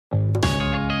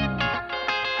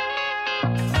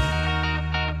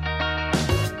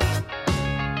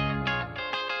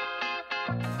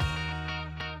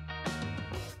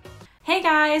Hey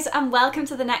guys, and welcome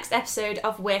to the next episode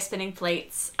of We're Spinning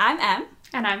Plates. I'm Em.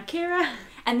 And I'm Kira.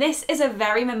 And this is a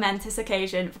very momentous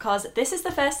occasion because this is the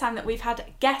first time that we've had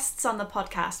guests on the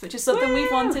podcast, which is something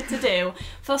we've wanted to do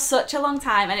for such a long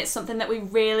time, and it's something that we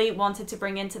really wanted to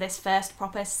bring into this first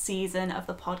proper season of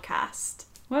the podcast.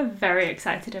 We're very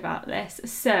excited about this.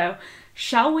 So,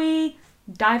 shall we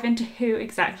dive into who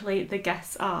exactly the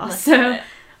guests are?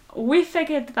 We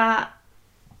figured that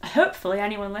hopefully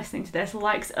anyone listening to this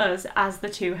likes us as the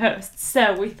two hosts.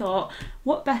 So we thought,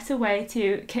 what better way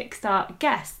to kickstart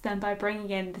guests than by bringing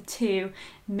in the two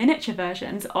miniature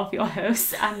versions of your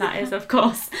hosts, and that is, of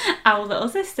course, our little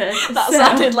sisters. That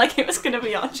sounded like it was going to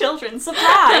be our children. Surprise!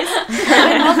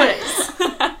 I love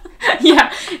it.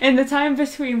 Yeah, in the time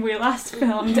between we last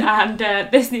filmed and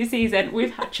this new season,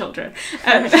 we've had children.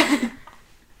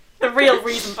 The real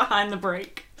reason behind the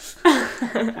break.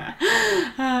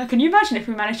 Can you imagine if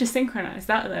we managed to synchronise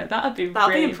that though? That'd be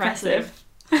really impressive.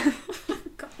 God.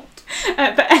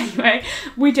 But anyway,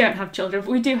 we don't have children,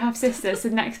 but we do have sisters, so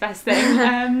next best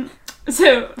thing.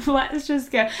 So let's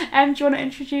just go. Do you want to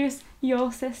introduce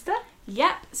your sister?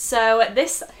 Yep, so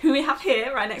this, who we have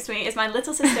here right next to me, is my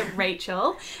little sister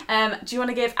Rachel. Do you want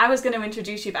to give, I was going to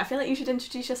introduce you, but I feel like you should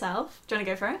introduce yourself. Do you want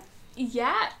to go for it?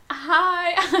 Yeah,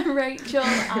 hi, I'm Rachel,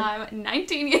 I'm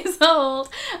 19 years old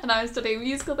and I'm studying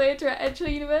musical theatre at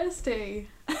Edgehill University.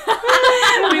 We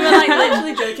were like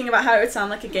literally joking about how it would sound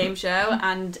like a game show,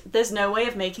 and there's no way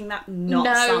of making that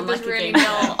sound like a game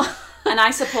show. And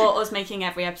I support us making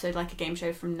every episode like a game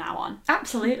show from now on.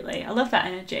 Absolutely, I love that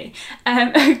energy.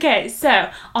 Okay,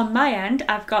 so on my end,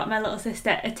 I've got my little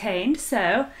sister Attained,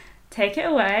 so take it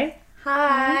away.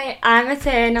 Hi, I'm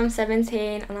Attained, I'm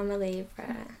 17 and I'm a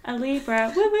Libra. A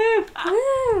Libra, woo woo!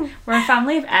 Woo! We're a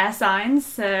family of air signs,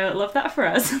 so love that for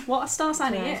us. What star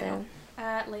sign are you?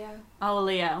 Leo. Oh,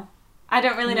 Leo. I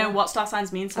don't really know what star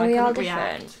signs mean, so I couldn't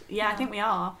react. Yeah, I think we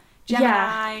are.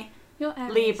 Gemini, You're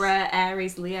Aries. Libra,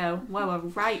 Aries, Leo. Whoa,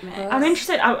 right, mate. I'm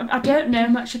interested, I don't know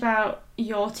much about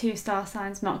your two star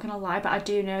signs, not gonna lie, but I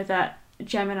do know that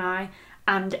Gemini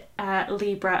and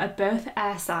Libra are both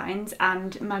air signs,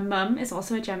 and my mum is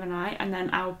also a Gemini, and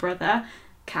then our brother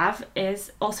Cav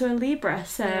is also a Libra,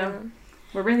 so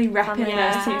we're really repping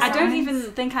those two signs. I don't even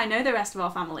think I know the rest of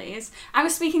our families. I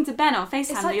was speaking to Ben on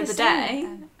FaceTime like the other the same, day.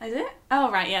 Ben. Is it?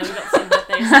 Oh right, yeah, we've got the same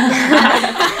birthdays.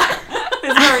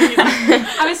 It's very easy.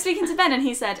 I was speaking to Ben and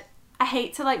he said, I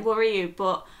hate to like worry you,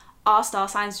 but our star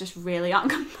signs just really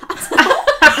aren't compatible.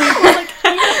 I was like,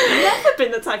 I've never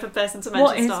been the type of person to mention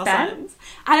What is star Ben? signs.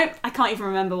 I can't even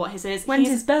remember what his is. When's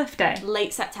his birthday?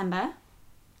 Late September.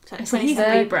 So he's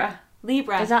Virgo. Libra.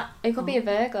 Libra. Is that, it could be a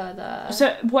Virgo though.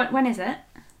 So when is it?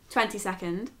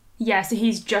 22nd. Yeah, so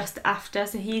he's just after,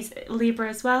 so he's Libra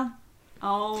as well.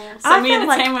 Oh, so I me and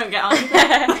feel Atain won't get on.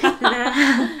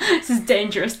 This is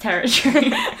dangerous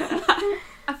territory.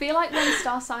 I feel like when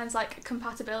star signs like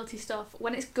compatibility stuff,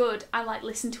 when it's good, I like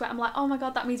listen to it. I'm like, oh my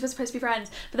god, that means we're supposed to be friends.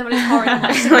 But then when it's horrid, I'm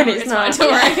like, When it's it's not. not.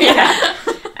 Alright. Yeah.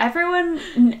 Everyone,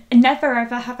 never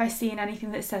ever have I seen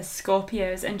anything that says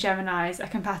Scorpios and Geminis are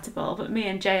compatible, but me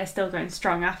and Jay are still going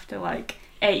strong after like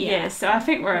 8 years, so I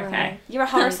think we're okay. You're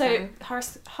a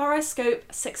horoscope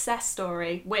success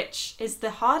story, which is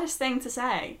the hardest thing to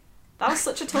say. That was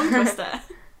such a tongue twister.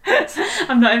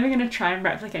 I'm not even going to try and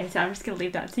replicate it, I'm just going to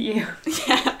leave that to you.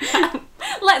 Yeah.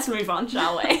 Let's move on,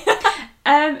 shall we?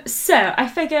 So I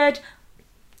figured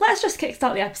let's just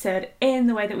kickstart the episode in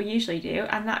the way that we usually do,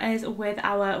 and that is with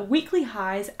our weekly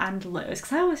highs and lows,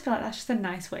 because I always feel like that's just a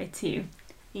nice way to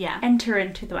enter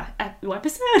into the episode. The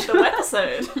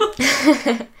episode.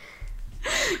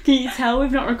 Can you tell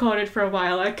we've not recorded for a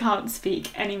while? I can't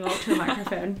speak anymore to a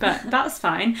microphone, but that's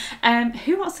fine.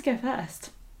 Who wants to go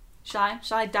first? Shall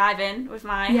I dive in with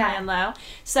my high and low?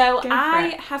 So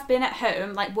I have been at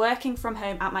home, like working from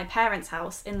home at my parents'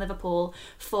 house in Liverpool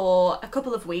for a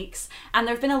couple of weeks, and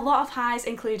there have been a lot of highs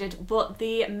included, but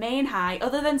the main high,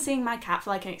 other than seeing my cat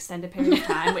for like an extended period of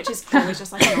time, which is always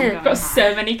just like an ongoing I've got high.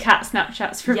 so many cat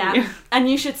Snapchats from you. And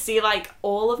you should see like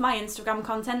all of my Instagram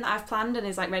content that I've planned and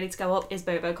is like ready to go up is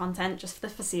Bobo content just for the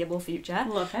foreseeable future.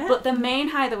 Love it. But the main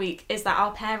high of the week is that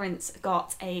our parents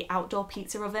got a outdoor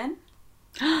pizza oven.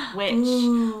 Which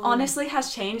honestly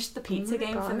has changed the pizza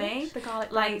game for me. The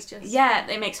garlic like bread's just... yeah,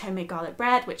 it makes homemade garlic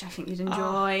bread, which I think you'd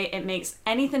enjoy. It makes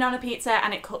anything on a pizza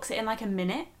and it cooks it in like a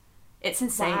minute. It's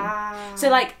insane. Wow. So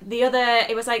like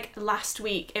it was like last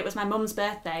week, it was my mum's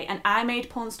birthday and I made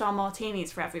porn star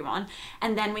martinis for everyone,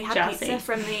 and then we had Jazzy. pizza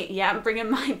from I'm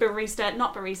bringing my what's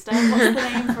the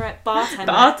name for it?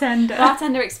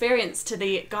 Bartender experience to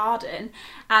the garden,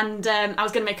 and I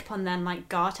was going to make a pun then like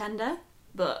gartender.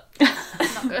 but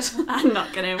Not good. I'm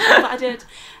not gonna. But I did.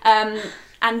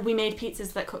 And we made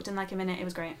pizzas that cooked in like a minute. It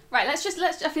was great. Right, let's.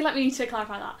 I feel like we need to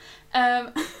clarify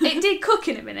that. It did cook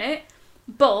in a minute,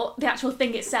 but the actual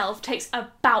thing itself takes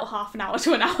about half an hour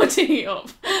to an hour to heat up.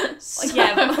 So,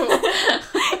 Yeah,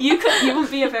 but you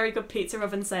wouldn't be a very good pizza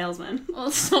oven salesman. well,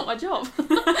 it's not my job.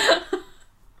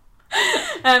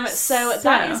 So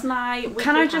that is my weekly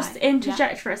Can I just high.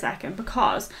 interject for a second,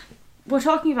 because we're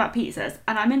talking about pizzas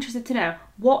and I'm interested to know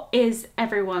what is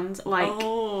everyone's like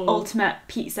ultimate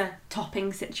pizza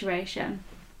topping situation.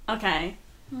 Okay.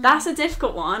 That's a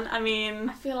difficult one. I mean,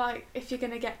 I feel like if you're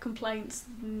going to get complaints,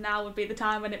 now would be the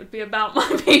time when it would be about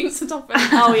my pizza topping.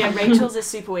 oh yeah, Rachel's is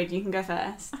super weird. You can go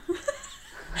first.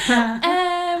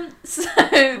 So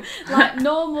like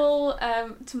normal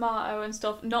tomato and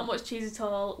stuff, not much cheese at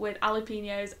all, with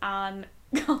jalapenos and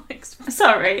garlic spread.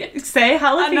 Sorry, say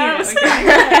jalapeno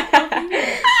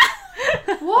again.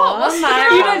 What? What's You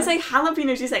that? don't say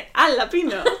jalapenos, you say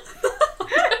jalapeno.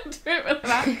 Do it with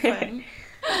an accent.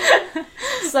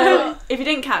 So, if you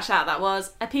didn't catch that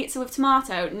was a pizza with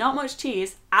tomato, not much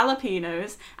cheese,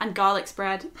 jalapenos, and garlic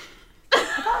spread.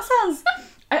 That sounds...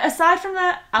 Aside from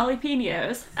the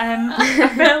jalapenos, I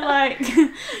feel like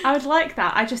I would like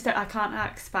that. I can't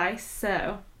act spice,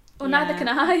 so... Well, Yeah. neither can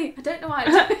I. I don't know why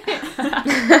I do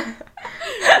it.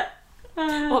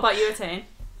 What about you, Attain?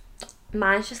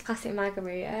 Mine's just classic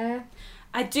margarita.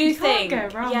 I do You can't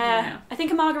think, go wrong, yeah, you know. I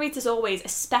think a margarita's always,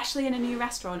 especially in a new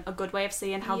restaurant, a good way of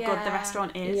seeing how good the Yeah.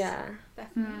 restaurant is. Yeah.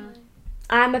 Definitely.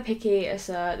 I'm a picky eater,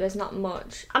 so there's not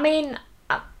much. I mean,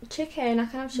 chicken. I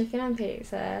can have chicken on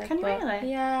pizza. Can you but-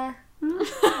 really? Yeah.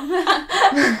 That's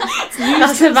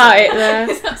That's about it though.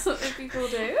 Is that something people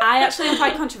do? I actually am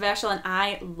quite controversial and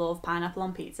I love pineapple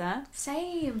on pizza.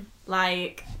 Same.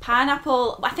 Like,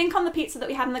 pineapple, I think on the pizza that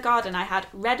we had in the garden, I had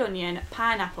red onion,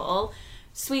 pineapple,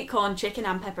 sweet corn, chicken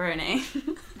and pepperoni.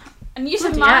 And you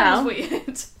said Bloody mine hell. was weird.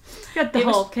 You had the It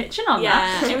was- whole kitchen on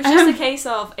Yeah, that. it was just a case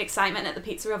of excitement at the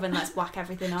pizza oven, let's whack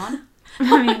everything on.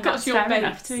 I mean, God, that's your fair base.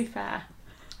 enough, to be fair.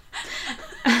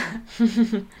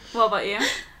 What about you?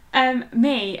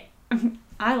 Me,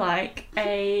 I like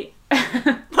a...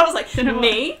 I was like, Dunno what.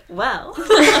 me? Well.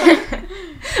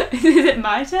 Is it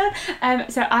my turn?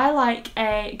 So I like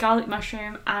a garlic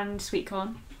mushroom and sweet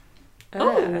corn.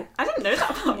 Oh, I didn't know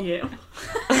that about you. Your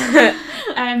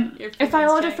If I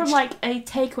opinion's order changed. from like a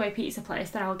takeaway pizza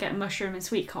place, then I'll get mushroom and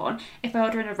sweet corn. If I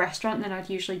order in a restaurant, then I'd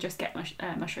usually just get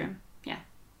mushroom. Yeah.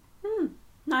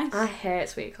 Nice. I hate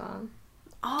sweet corn.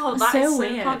 Oh, that's So so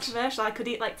weird. controversial. I could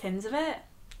eat like tins of it.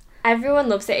 Everyone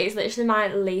loves it. It's literally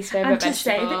my least favourite And to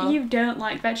say vegetable. that you don't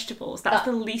like vegetables, that's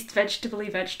the least vegetable-y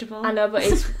vegetable. I know, but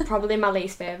it's probably my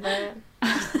least favourite.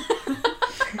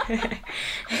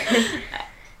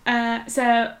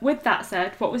 So with that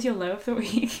said, what was your low of the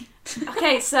week?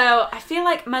 Okay, so I feel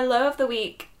like my low of the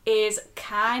week is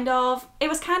it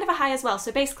was kind of a high as well.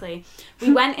 So basically,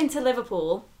 we went into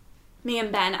Liverpool, me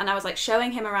and Ben, and I was like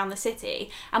showing him around the city,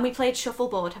 and we played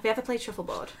shuffleboard. Have you ever played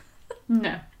shuffleboard?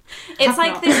 No. It's Have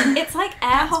like not. this. It's like air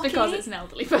That's hockey. because it's an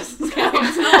elderly person's game.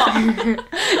 It's not.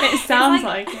 It sounds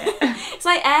like- like it. It's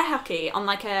like air hockey on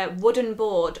like a wooden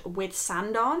board with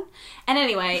sand on. And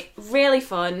anyway, really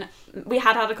fun. We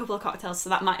had a couple of cocktails, so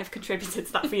that might have contributed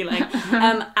to that feeling.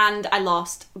 And I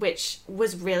lost, which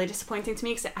was really disappointing to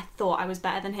me because I thought I was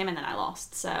better than him and then I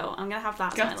lost. So I'm going to have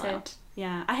that as my low. Gutted.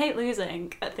 Yeah, I hate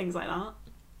losing at things like that.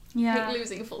 Yeah. Hate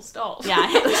losing full stop. Yeah, I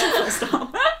hate losing full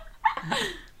stop.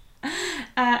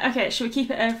 Okay, should we keep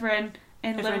it over in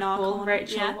Over in our Liverpool? corner,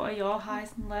 Rachel, yeah. what are your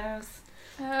highs and lows?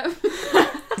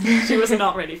 She was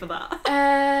not ready for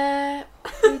that.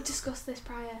 We discussed this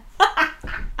prior.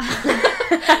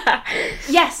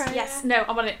 Yes, yes. No,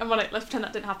 I'm on it. Let's pretend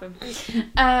that didn't happen.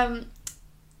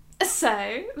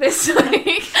 So this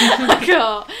week I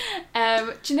got.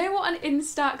 Do you know what an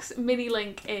Instax mini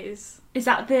link is? Is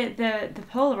that the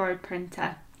Polaroid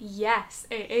printer? Yes,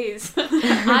 it is.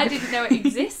 I didn't know it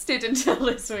existed until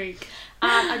this week,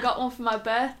 and I got one for my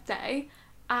birthday.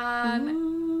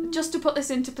 And just to put this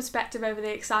into perspective over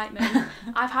the excitement,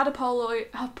 I've had a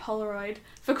Polaroid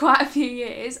for quite a few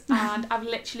years, and I've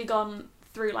literally gone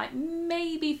through like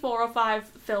maybe 4 or 5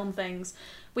 film things.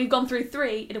 We've gone through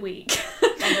 3 in a week.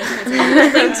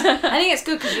 I think it's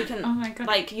good because you can, Oh my god.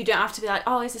 like, you don't have to be like,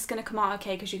 oh, is this going to come out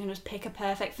okay? Because you can just pick a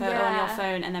perfect photo on your Yeah.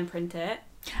 phone and then print it.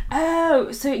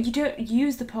 Oh, so you don't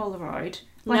use the Polaroid?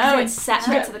 No, is it's it-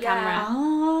 separate to the Yeah. camera.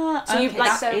 Ah, So you okay,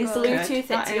 like that is Bluetooth good. it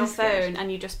That to your is good. phone and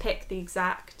you just pick the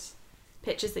exact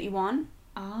pictures that you want.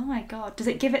 Oh my god. Does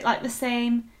it give it like the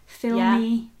same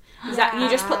filmy? Exactly. You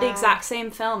just put the Yeah. exact same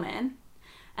film in,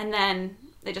 and then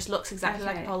It just looks exactly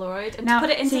like a Polaroid. And now, to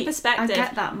put it into perspective, I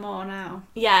get that more now.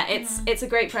 Yeah, it's a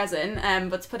great present.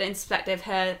 But to put it into perspective,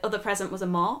 her other present was a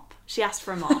mop. She asked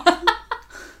for a mop.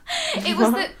 It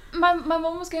was that my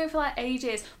mum was going for like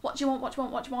ages. What do you want? What do you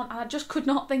want? What do you want? And I just could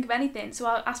not think of anything. So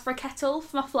I asked for a kettle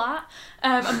for my flat,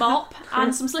 a mop,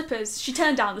 and some slippers. She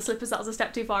turned down the slippers. That was a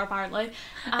step too far, apparently.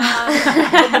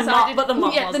 But the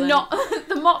mop wasn't.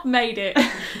 The mop made it.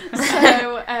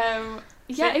 So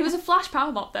yeah, it was a Flash power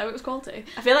mop though. It was quality.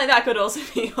 I feel like that could also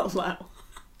be your low.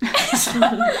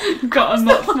 Got a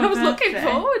mop for my I was looking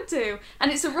birthday. forward to,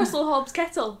 and it's a Russell Hobbs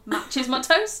kettle. Matches my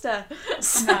toaster.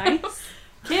 So, Nice.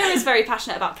 Kira is very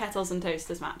passionate about kettles and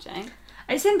toasters matching.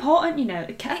 It's important, you know.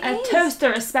 A is.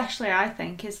 toaster, especially, I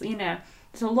think, is, you know,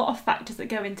 there's a lot of factors that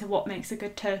go into what makes a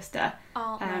good toaster.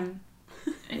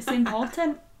 It's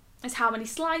important. It's how many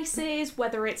slices,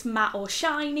 whether it's matte or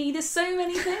shiny. There's so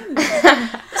many things.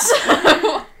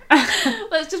 So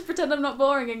let's just pretend I'm not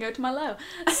boring and go to my low.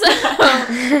 So,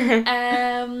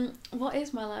 what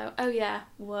is my low? Oh yeah,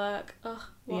 work. Ugh,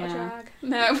 what a drag.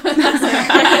 No, but that's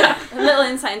it. A little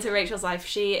insight into Rachel's life.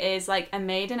 She is like a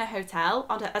maid in a hotel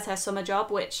as her summer job,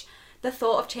 which the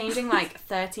thought of changing like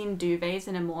 13 duvets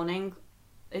in a morning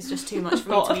is just too much for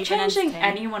me to even Changing entertain.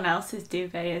 anyone else's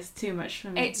duvet is too much for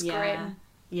me. It's grim.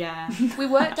 Yeah. We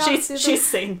worked out. She's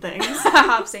seen things. I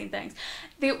have seen things.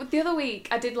 The other week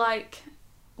I did like.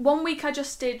 One week I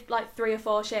just did like 3 or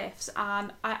 4 shifts,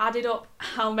 and I added up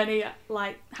how many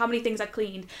things I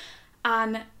cleaned,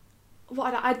 and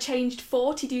I'd changed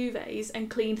 40 duvets and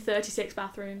cleaned 36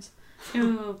 bathrooms.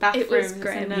 Ooh, bathrooms. It was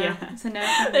grim. It's a no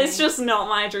for me. It's just not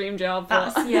my dream job.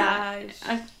 But That's, yeah.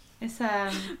 but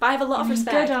But I have a lot of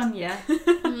respect. Good on you.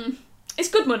 It's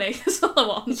good money. That's all I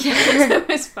want. Yeah. So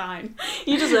it's fine.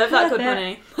 You deserve that good Worth it.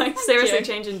 money. Like seriously, you.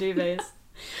 changing duvets.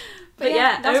 But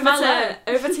yeah, that's my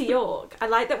over to York. I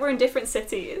like that we're in different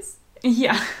cities.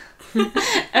 Yeah.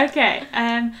 Okay.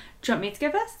 Do you want me to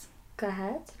go first? Go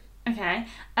ahead. Okay.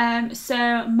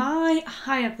 So my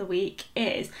high of the week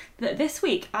is that this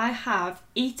week I have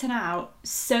eaten out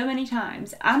so many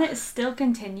times, and it's still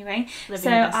continuing. Living So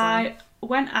your best I life.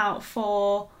 went out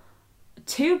for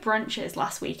 2 brunches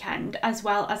last weekend, as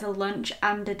well as a lunch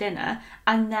and a dinner,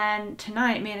 and then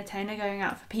tonight me and Atene are going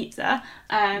out for pizza,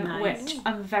 Nice. which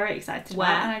I'm very excited Where?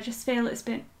 about, and I just feel it's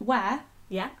been where.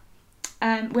 Yeah.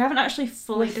 We haven't actually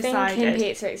fully We're decided. thinking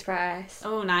Pizza Express.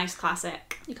 Oh, nice,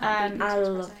 classic. You can't beat I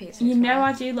Pizza love Express, Pizza You know I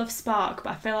Express. do love Spark,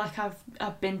 but I feel like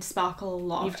I've been to Sparkle a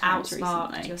lot You've of times outsparked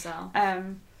recently. yourself.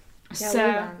 Yeah,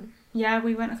 So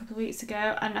we went a couple of weeks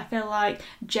ago, and I feel like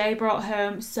Jay brought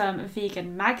home some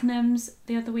vegan magnums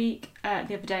the other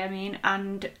day, I mean,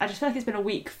 and I just feel like it's been a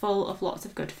week full of lots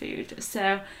of good food.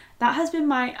 So that has been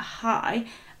my high.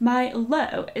 My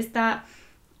low is that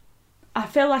I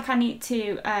feel like I need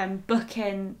to book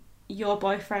in your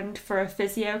boyfriend for a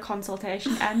physio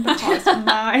consultation, because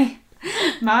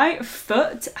my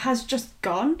foot has just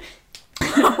gone.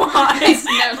 It's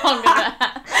no longer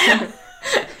there.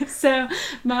 So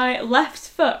my left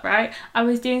foot, right, I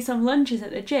was doing some lunges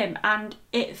at the gym, and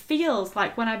it feels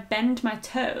like when I bend my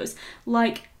toes,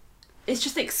 like it's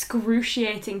just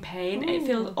excruciating pain. It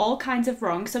feels all kinds of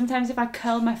wrong. Sometimes if I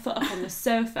curl my foot up on the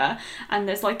sofa and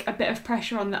there's like a bit of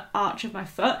pressure on the arch of my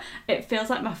foot, it feels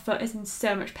like my foot is in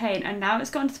so much pain. And now it's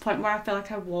gotten to the point where I feel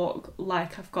like I walk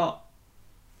like I've got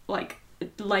like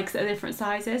legs that are different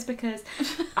sizes, because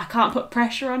I can't put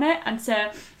pressure on it, and so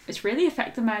it's really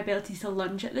affected my ability to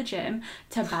lunge at the gym,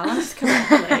 to balance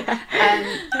correctly,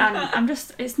 and I'm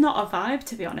just, it's not a vibe,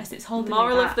 to be honest. It's holding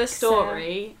Moral me back, of the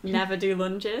story, never do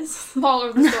lunges. Moral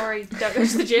of the story, don't go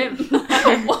to the gym.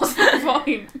 What's the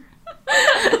point?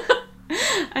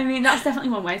 I mean, that's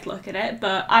definitely one way to look at it,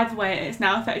 but either way, it's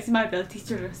now affecting my ability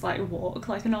to just like walk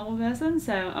like a normal person,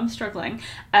 so I'm struggling.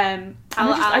 I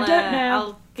don't know.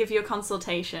 I'll give you a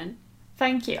consultation.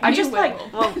 Thank you. You will.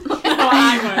 Well, no,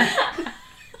 I won't.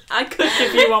 I could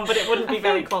give you one, but it wouldn't be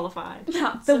very qualified.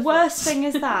 The worst thing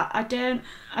is that I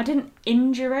didn't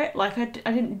injure it, like I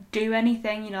didn't do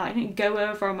anything, you know, I didn't go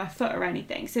over on my foot or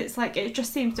anything, so it's like it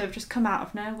just seems to have just come out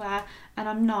of nowhere, and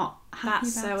I'm not happy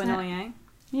That's about so it. annoying.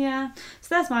 Yeah,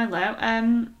 so that's my low.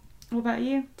 What about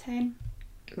you, Tane?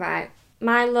 Right.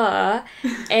 My low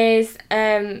is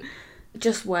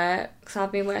just work, because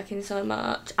I've been working so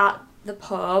much at the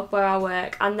pub where I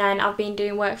work, and then I've been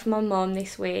doing work for my mum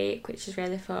this week, which is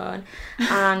really fun.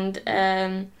 And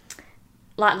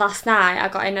like last night I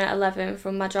got in at 11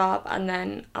 from my job, and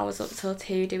then I was up till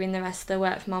 2 doing the rest of the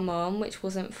work for my mum, which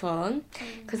wasn't fun,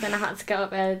 because then I had to get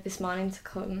up early this morning to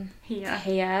come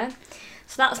here.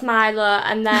 So that's my low.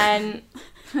 And then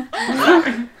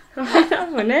I'm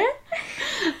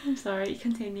sorry,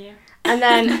 continue. And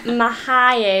then my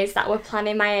high is that we're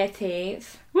planning my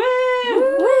 18th. Woo!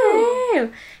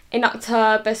 Woo! In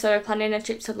October, so we're planning a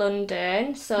trip to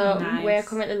London. So Nice. we're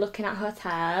currently looking at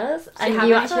hotels. Do you And have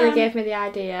you any actually fun? gave me the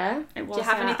idea. It was Do you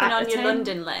have anything at on the your time.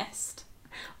 London list?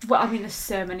 Well, I mean, there's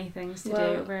so many things to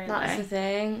do, really. That's the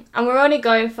thing. And we're only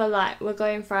going for we're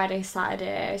going Friday,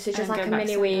 Saturday. So just And like go a back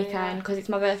mini Sunday, weekend because it's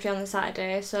my birthday on the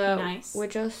Saturday. So Nice. we're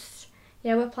just,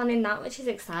 we're planning that, which is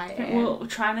I exciting. think we're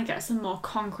trying to get some more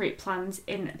concrete plans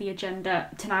in the agenda.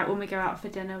 Tonight when we go out for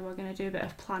dinner, we're going to do a bit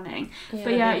of planning.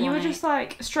 But yeah, you were just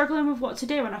like struggling with what to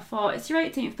do, and I thought, it's your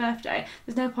 18th birthday.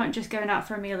 There's no point just going out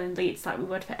for a meal in Leeds like we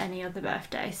would for any other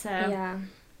birthday. So Yeah.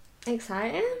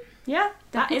 Exciting. yeah,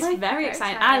 That is definitely. very Very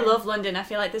exciting. exciting. I love London. I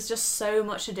feel like there's just so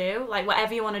much to do. Like,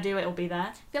 whatever you want to do, it'll be there.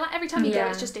 I feel like every time you go, Yeah.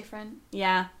 it's just different.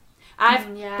 Yeah.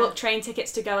 I've Yeah. booked train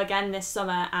tickets to go again this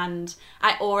summer, and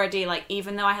I already, like,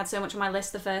 even though I had so much on my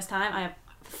list the first time, I have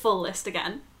a full list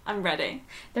again. I'm ready.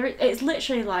 It's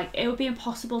literally like it would be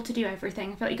impossible to do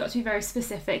everything. I feel like you've got to be very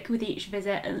specific with each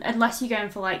visit, unless you're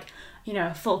going for like, you know,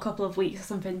 a full couple of weeks or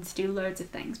something to do loads of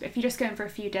things. But if you're just going for a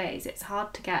few days, it's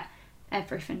hard to get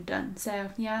everything done. So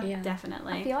yeah. I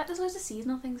Definitely. feel like there's loads of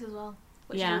seasonal things as well.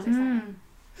 Which Yeah. is exciting.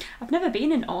 I've never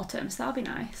been in autumn, so that'll be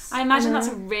nice. I imagine I know.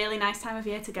 that's a really nice time of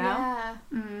year to go. Yeah.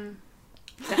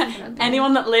 Definitely.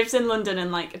 Anyone that lives in London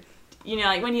and, like, you know,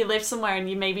 like when you live somewhere and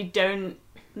you maybe don't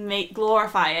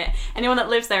glorify it, anyone that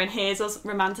lives there and hears us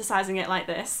romanticising it like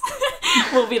this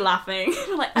will be laughing.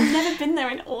 Like, I've never been there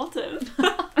in autumn.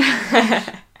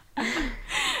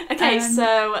 Okay,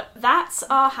 so that's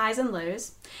our highs and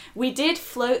lows. We did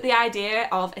float the idea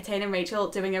of Attain and Rachel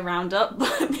doing a roundup,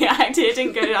 but the idea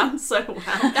didn't go down so well.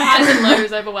 The highs and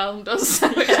lows overwhelmed us. The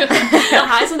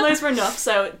highs and lows were enough.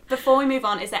 So before we move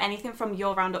on, is there anything from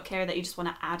your roundup, Kira, that you just want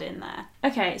to add in there?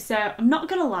 Okay, so I'm not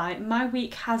gonna lie, my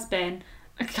week has been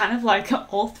kind of like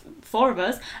all four of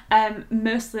us,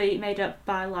 mostly made up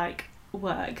by like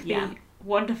work. Yeah. The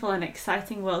wonderful and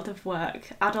exciting world of work,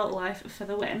 adult life for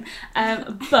the win.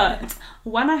 But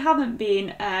when I haven't been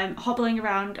hobbling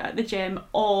around at the gym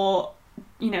or,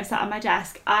 you know, sat at my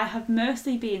desk, I have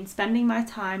mostly been spending my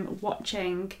time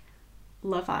watching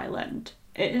Love Island.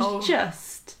 It is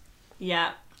just...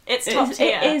 Yeah, it's top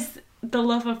tier. It is the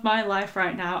love of my life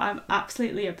right now. I'm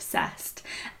absolutely obsessed.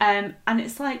 And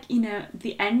it's like, you know,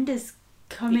 the end is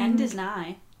coming. The end is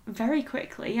nigh. Very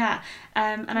quickly, yeah.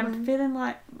 And I'm feeling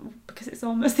like, because it's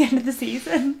almost the end of the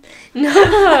season. No,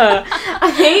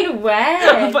 I mean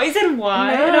where? But he said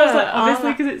why, No. and I was like,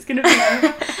 obviously because it's going to be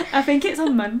over. I think it's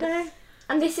on Monday.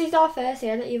 And this is our first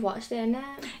year that you've watched it, isn't it?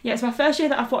 Yeah, it's my first year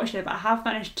that I've watched it, but I have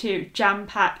managed to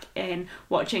jam-pack in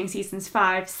watching seasons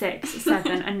 5, 6,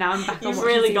 7, and now I'm back on You've watching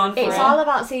really season gone for It's it. all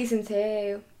about season 2.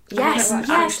 Yes, Yes, yes,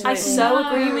 I absolutely. so No.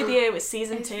 agree with you. It's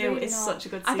season It's 2 really is not. such a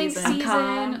good I think season.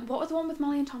 can't. what was the one with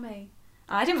Molly and Tommy?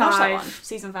 I didn't watch that 5. one.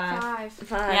 Season 5.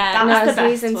 5. Yeah, no, that's the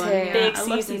best season one, 2. yeah. Big I love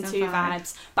season season 2 5.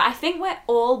 vibes. But I think we're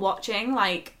all watching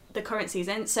like the current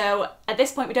season. So at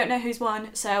this point we don't know who's won.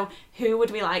 So who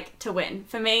would we like to win?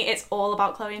 For me, it's all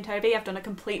about Chloe and Toby. I've done a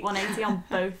complete 180 on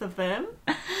both of them.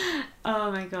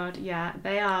 Oh my god, yeah,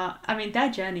 they are. I mean,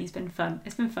 their journey's been fun.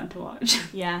 It's been fun to watch.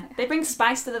 Yeah, they bring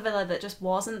spice to the villa that just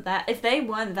wasn't there. If they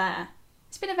weren't there,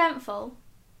 It's been eventful.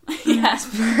 yes.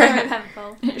 Very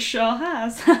eventful. It sure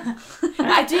has.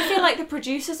 I do feel like the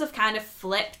producers have kind of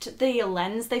flipped the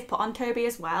lens they've put on Toby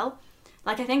as well.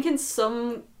 Like, I think in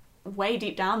some way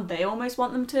deep down, they almost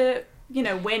want them to, you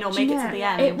know, win or make it to the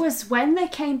end. It was when they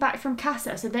came back from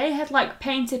Casa, so they had like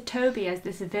painted Toby as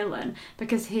this villain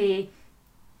because he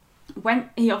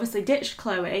obviously ditched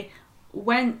Chloe,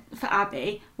 went for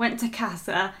Abby, went to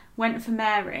Casa, went for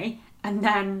Mary, and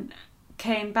then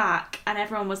came back, and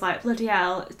everyone was like, bloody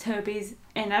hell, Toby's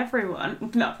in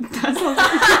everyone. No, that's not.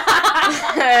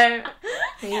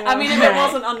 I mean, if it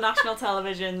wasn't on national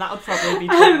television, that would probably be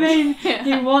true. I mean,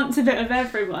 he wants a bit of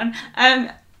everyone.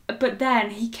 But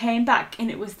then he came back,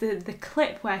 and it was the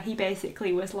clip where he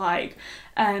basically was like,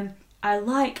 I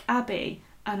like Abby,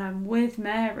 and I'm with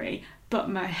Mary, but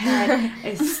my head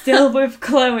is still with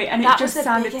Chloe, and That it was just the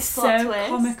sounded biggest plot so twist.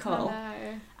 comical.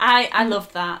 I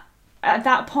loved that. At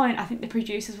that point, I think the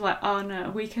producers were like, oh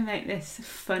no, we can make this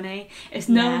funny. It's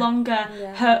no Yeah. longer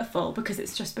Yeah. hurtful because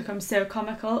it's just become so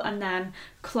comical. And then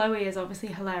Chloe is obviously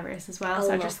hilarious as well.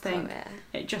 So I just think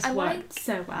it just I worked like-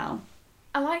 so well.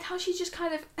 I like how she just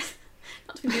kind of,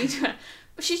 not to be mean to her,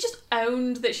 but she's just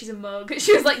owned that she's a mug.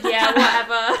 She was like, yeah,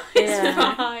 whatever, it's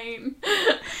Yeah. fine.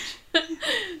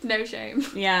 No shame.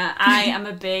 Yeah, I am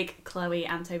a big Chloe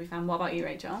and Toby fan. What about you,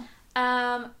 Rachel?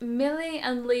 Millie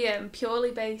and Liam,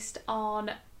 purely based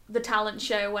on the talent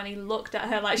show when he looked at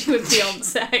her like she was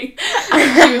Beyonce.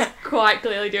 And she was quite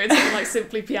clearly doing something like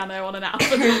Simply Piano on an app or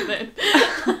something.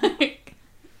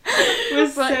 It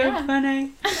was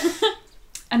funny.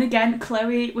 And again,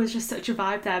 Chloe was just such a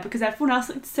vibe there because everyone else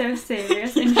looked so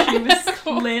serious and she was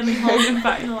clearly holding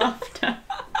back the laughter.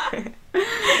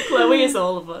 Chloe is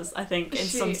all of us, I think, in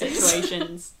some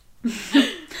situations.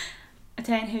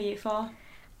 Attain, who are you for?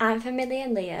 I'm for Millie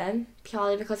and Liam,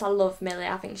 purely because I love Millie.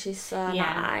 I think she's so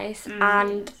nice.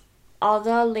 And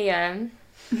although Liam,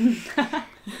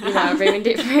 ruined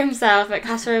it for himself at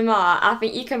Casa Amor, I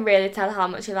think you can really tell how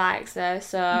much he likes her.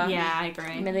 So yeah, I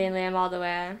agree. Millie and Liam all the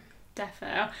way.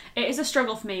 Defo. It is a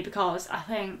struggle for me because I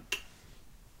think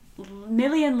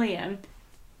Millie and Liam,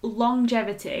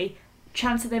 longevity,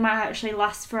 chance that they might actually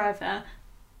last forever,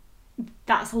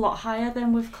 that's a lot higher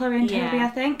than with Chloe and Toby, I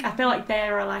think. I feel like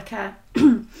they're like a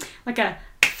like a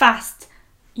fast,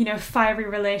 fiery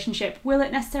relationship. Will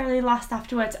it necessarily last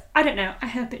afterwards? I don't know. I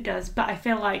hope it does. But I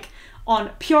feel like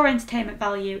on pure entertainment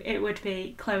value, it would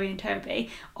be Chloe and Toby.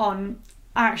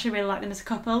 I actually really like them as a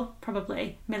couple,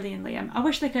 probably Millie and Liam. I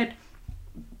wish they could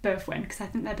both win because I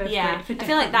think they're both good for different I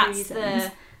feel like that's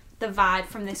reasons. the vibe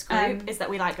from this group is that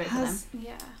we like both of them.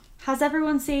 Yeah. Has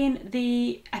everyone seen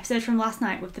the episode from last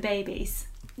night with the babies?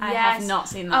 I have not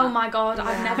seen that. Oh my god,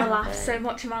 I've never laughed so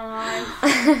much in my life.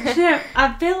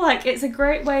 I feel like it's a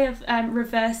great way of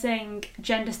reversing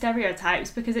gender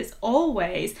stereotypes because it's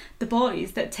always the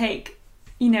boys that take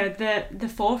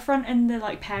the forefront in the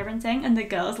parenting, and the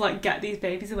girls get these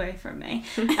babies away from me.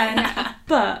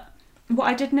 But what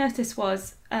I did notice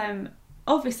was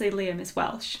obviously Liam is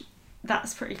Welsh,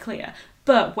 that's pretty clear,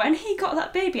 but when he got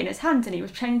that baby in his hands and he was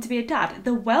pretending to be a dad,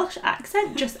 the Welsh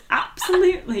accent just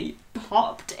absolutely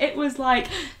popped. It was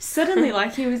suddenly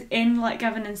he was in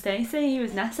Gavin and Stacey, he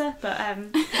was Nessa, but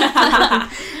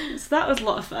so that was a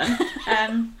lot of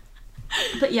fun.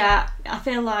 But yeah, I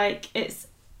feel like it's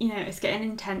it's getting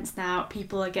intense now.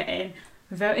 People are getting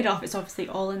voted off. It's obviously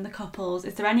all in the couples.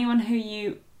 Is there anyone who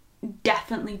you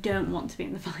definitely don't want to be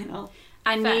in the final?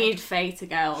 I need Faye to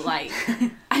go.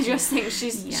 I just think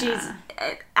she's.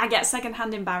 I get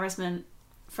secondhand embarrassment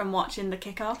from watching the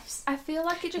kickoffs. I feel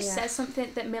like it just says something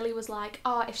that Millie was like,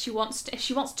 oh, if she wants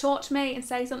to talk to me and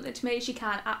say something to me, she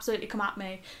can absolutely come at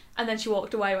me. And then she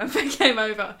walked away when Faye came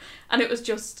over, and it was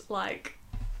just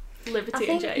Liberty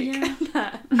and Jake.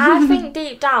 Yeah. I think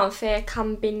deep down Faye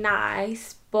can be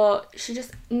nice, but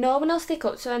no one will stick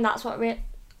up to her, and that's what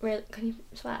really can you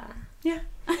swear? Yeah.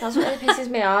 That's what really pisses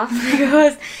me off,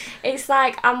 because it's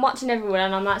I'm watching everyone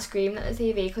and I'm screaming at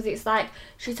the TV because it's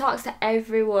she talks to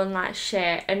everyone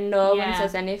shit and no one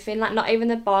says anything, not even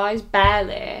the boys,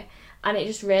 barely. And it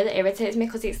just really irritates me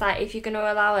because it's if you're going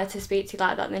to allow her to speak to you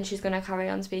like that, then she's going to carry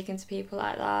on speaking to people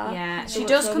like that. Yeah, she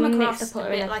does come across a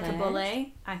bit like a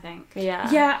bully, I think.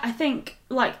 Yeah, I think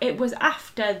it was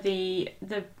after the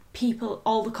people,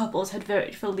 all the couples had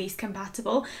voted for least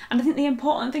compatible, and I think the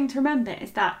important thing to remember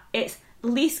is that it's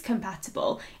least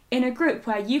compatible in a group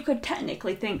where you could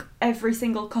technically think every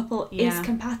single couple is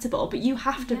compatible, but you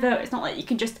have to vote. It's not like you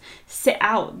can just sit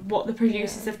out what the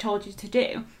producers have told you to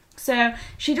do. So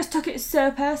she just took it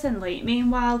so personally.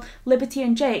 Meanwhile, Liberty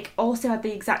and Jake also had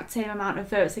the exact same amount of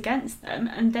votes against them,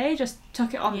 and they just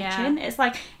took it on the chin. It's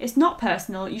it's not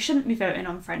personal. You shouldn't be voting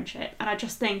on friendship. And I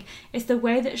just think it's the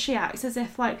way that she acts as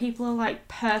if people are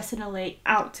personally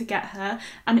out to get her.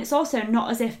 And it's also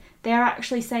not as if they're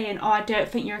actually saying, oh, I don't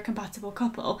think you're a compatible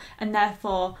couple, and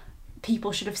therefore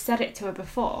people should have said it to her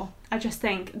before. I just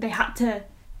think they had to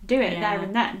do it there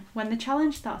and then when the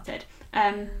challenge started.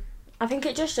 I think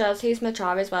it just shows who's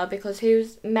mature as well, because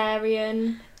who's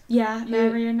Marion? Yeah,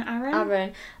 Marion,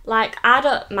 Aaron. I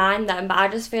don't mind them, but I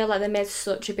just feel they made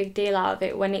such a big deal out of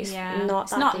it when it's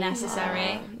not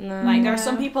necessary. No. There are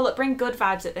some people that bring good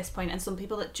vibes at this point and some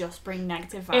people that just bring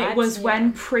negative vibes. It was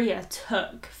when Priya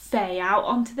took Faye out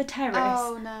onto the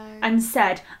terrace and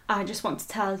said, I just want to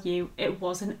tell you it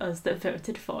wasn't us that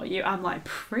voted for you. I'm like,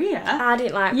 Priya? I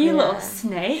didn't like you Priya. Little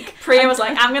snake. Priya was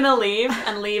like, I'm going to leave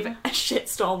and leave a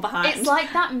shitstorm behind. It's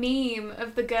like that meme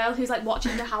of the girl who's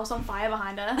watching the house on fire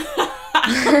behind her.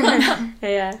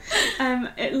 Yeah.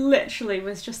 It literally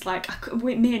was just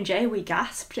me and Jay, we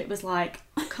gasped. It was I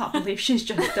can't believe she's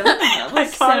just done that. It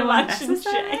was so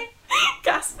unnecessary. Jay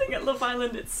gasping at Love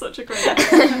Island. It's such a great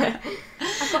idea.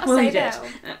 I've got to say though,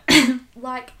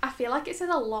 I feel like it says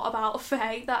a lot about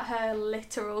Faye that her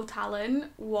literal talent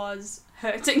was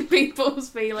hurting people's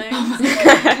feelings.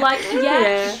 Like,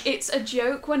 yeah, it's a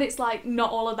joke when it's like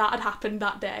not all of that had happened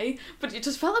that day, but it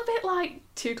just felt a bit like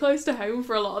too close to home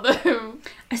for a lot of them.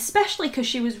 Especially because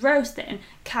she was roasting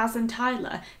Kaz and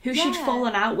Tyler, who she'd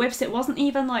fallen out with, so it wasn't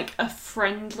even like a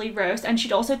friendly roast. And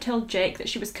she'd also told Jake that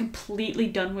she was completely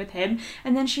done with him,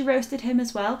 and then she roasted him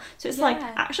as well. So it's like,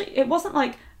 actually, it wasn't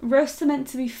like roasts are meant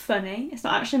to be funny. It's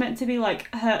not actually meant to be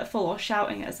like hurtful or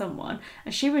shouting at someone.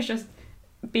 And she was just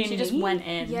being She just mean. went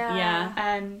in.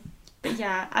 Yeah. But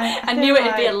yeah, I knew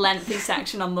it'd be a lengthy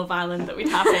section on Love Island that we'd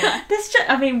have here.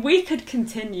 I mean, we could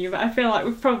continue, but I feel like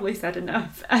we've probably said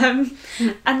enough. And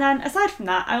then, aside from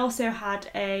that, I also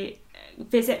had a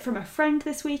visit from a friend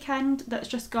this weekend that's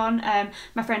just gone.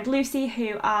 My friend Lucy,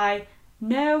 who I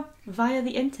know via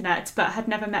the internet but had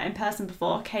never met in person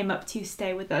before, came up to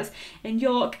stay with us in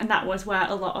York, and that was where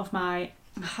a lot of my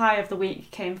high of the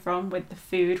week came from with the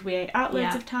food. We ate out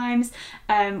loads of times.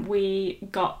 We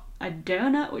got a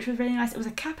donut, which was really nice. It was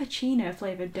a cappuccino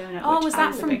flavoured donut. Oh, which was I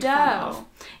that a from big fan of. Dough?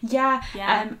 Yeah.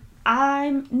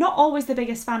 I'm not always the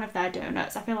biggest fan of their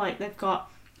donuts. I feel like they've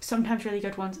got sometimes really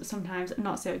good ones, sometimes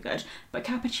not so good. But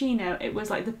cappuccino, it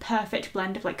was like the perfect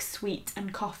blend of like sweet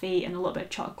and coffee and a little bit of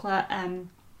chocolate. Big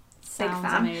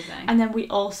fan. Amazing. And then we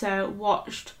also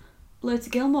watched loads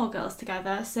of Gilmore Girls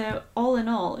together. So all in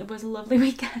all, it was a lovely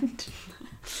weekend.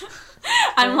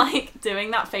 I'm like doing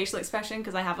that facial expression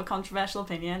because I have a controversial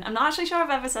opinion. I'm not actually sure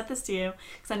I've ever said this to you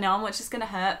because I know how much it's going to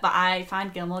hurt, but I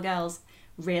find Gilmore Girls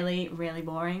really, really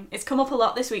boring. It's come up a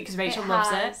lot this week because Rachel loves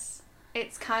it.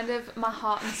 It's kind of my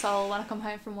heart and soul when I come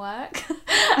home from work.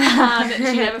 And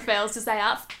she never fails to say,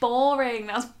 that's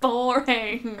boring. I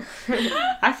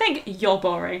think you're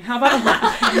boring. How about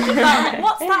that?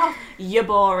 What's that off? You're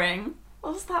boring.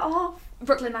 What's that off?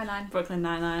 Brooklyn Nine-Nine. Brooklyn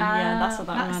Nine-Nine. Yeah, that's what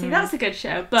that reminded See, me. that's a good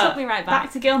show. But Took me right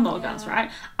back to Gilmore Girls,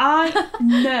 right? I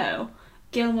know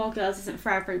Gilmore Girls isn't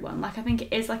for everyone. Like, I think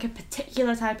it is like a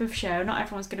particular type of show. Not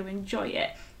everyone's going to enjoy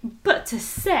it. But to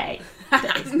say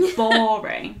that it's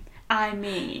boring, I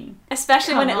mean...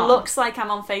 Especially when it on. looks like I'm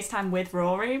on FaceTime with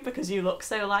Rory because you look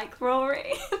so like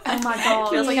Rory. Oh my god. It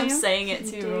feels like I'm saying it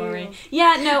to Rory.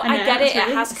 Yeah, no, I get it.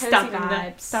 Really It has cozy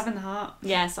vibes. Stabbing the heart.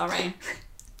 Yeah, sorry.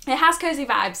 It has cozy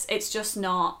vibes. It's just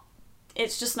not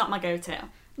my go-to.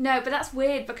 No, but that's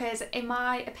weird because in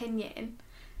my opinion,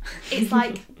 it's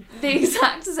like the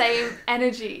exact same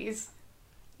energies.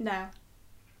 No.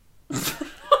 No,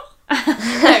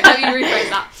 let me rephrase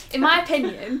that. In my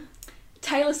opinion,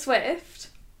 Taylor Swift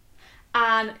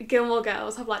and Gilmore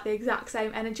Girls have like the exact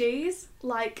same energies,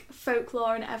 like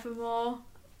Folklore and Evermore.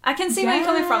 I can see where you're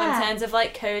coming from in terms of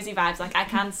like cozy vibes. Like I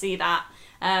can see that.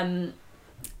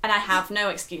 And I have no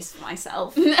excuse for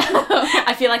myself.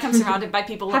 I feel like I'm surrounded by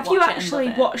people that Have you watch it and actually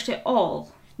love it. watched it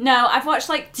all? No, I've watched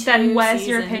like 2 Then where's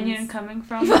your seasons. opinion coming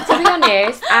from? To be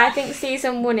honest, I think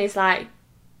season 1 is like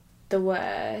the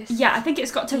worst. Yeah, I think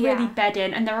it's got to really Yeah. bed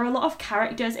in, and there are a lot of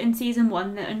characters in season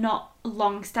 1 that are not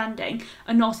long-standing,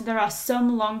 and also there are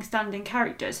some long-standing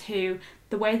characters who,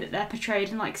 the way that they're portrayed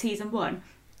in like season 1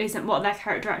 isn't what their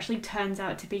character actually turns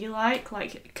out to be like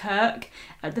Kirk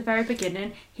at the very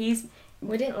beginning.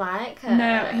 We didn't like her.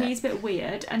 No, he's a bit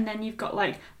weird. And then you've got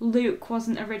like Luke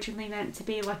wasn't originally meant to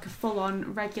be like a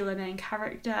full-on regular main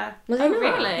character. Was Oh, he not?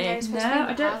 really? Yeah, it's supposed No, to be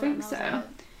I don't Harlem, think wasn't so. it?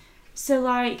 So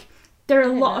like there are a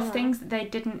didn't lot know of that. things that they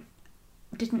didn't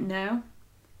know.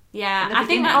 Yeah, At the I think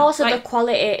beginning. that, Also, like, the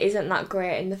quality isn't that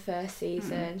great in the first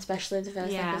season, especially the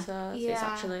first Yeah. episode. It's Yeah.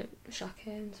 actually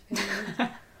shocking. To be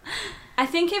honest. I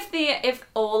think if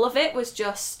all of it was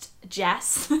just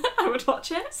Jess, I would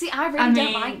watch it. See, I really I don't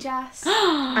mean- like Jess.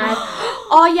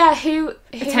 Oh yeah, who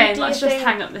Tane, do let's you just think?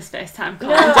 hang up this FaceTime call.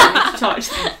 No. I don't need to talk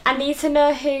to them. I need to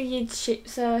know who you'd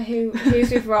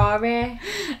who's with Rory?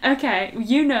 Okay,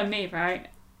 you know me, right?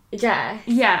 Jess.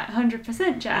 Yeah,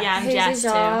 100% Jess. Yeah, Whose Jess is too.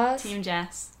 yours? Team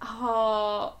Jess.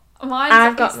 Oh, mine's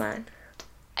I've got mine.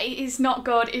 It's not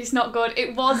good. It's not good.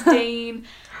 It was Dean,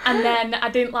 and then I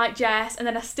didn't like Jess, and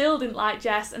then I still didn't like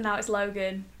Jess, and now it's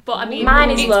Logan. But I mean,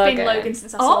 Mine is it's Logan. been Logan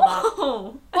since I saw that.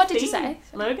 Oh, What did you say?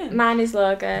 Logan. Mine is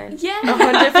Logan. Yeah.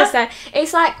 100%.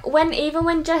 It's like when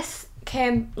Jess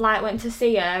went to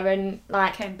see her and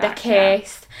like Came they back, yeah.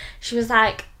 kissed, she was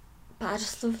like, but I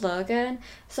just love Logan.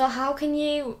 So how can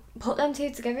you put them two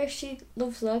together if she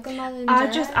loves Logan more than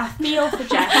Jess? I feel for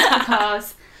Jess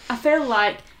because I feel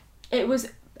like it was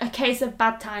a case of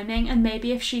bad timing, and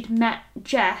maybe if she'd met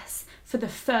Jess for the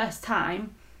first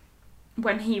time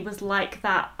when he was like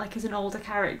that, like as an older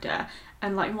character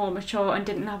and like more mature and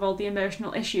didn't have all the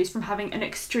emotional issues from having an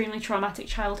extremely traumatic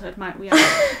childhood, might we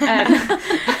add,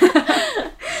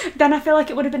 then I feel like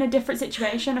it would have been a different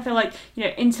situation. I feel like, you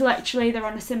know, intellectually they're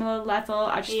on a similar level.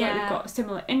 I just feel like they've got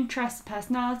similar interests,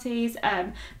 personalities.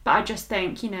 But I just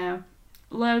think, you know,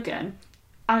 Logan,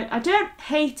 I don't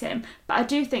hate him, but I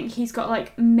do think he's got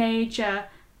like major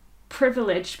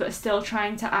privilege but still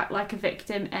trying to act like a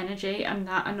victim energy, and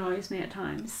that annoys me at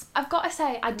times. I've got to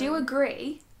say, I do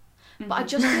agree. But I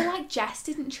just feel like Jess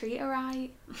didn't treat her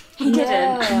right. He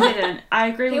didn't. I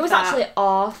agree with that. He was actually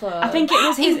awful. I think it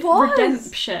was his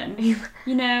redemption.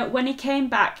 You know, when he came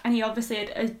back and he obviously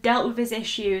had dealt with his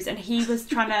issues, and he was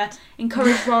trying to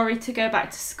encourage Rory to go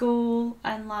back to school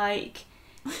and like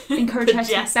encourage her to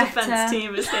be better. The Jess defense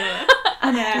team is here.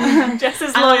 I know.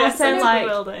 Jess's lawyer also, like, the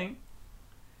building.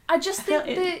 I just think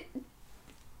that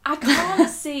I can't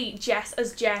see Jess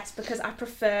as Jess because I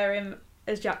prefer him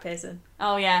as Jack Pearson.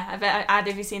 Oh yeah, I bet.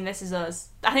 Have you seen This Is Us?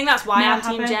 I think that's why I'm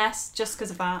Team Jess, just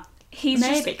because of that.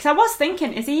 Maybe because I was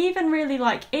thinking, is he even really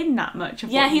like in that much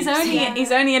of? Yeah, he's only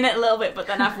in it a little bit, but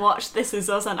then I've watched This Is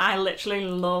Us and I literally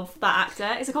love that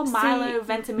actor. Is it called Milo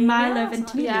Ventimiglia? Milo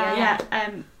Ventimiglia, yeah.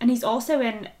 And he's also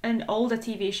in an older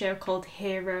TV show called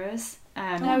Heroes.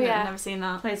 I've never seen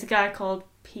that. Plays a guy called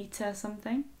Peter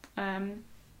something. And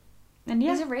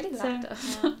yeah, he's a really good actor.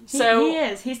 So he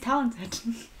is. He's talented.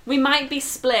 We might be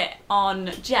split on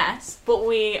Jess, but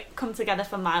we come together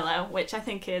for Milo, which I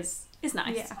think is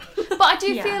nice. Yeah. But I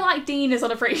do feel like Dean is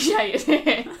unappreciated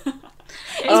here.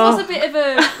 He was a bit of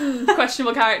a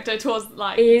questionable character towards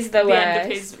like He's the end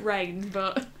of his reign,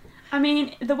 but I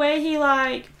mean, the way he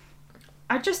like,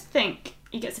 I just think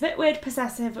he gets a bit weird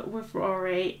possessive with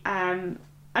Rory.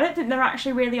 I don't think they're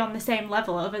actually really on the same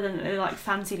level, other than they like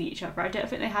fancied each other. I don't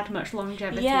think they had much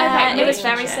longevity. Yeah, it was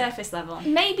very surface level.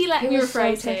 Maybe let me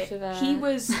rephrase it. He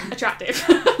was attractive.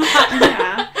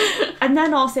 Yeah, and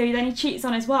then he cheats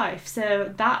on his wife,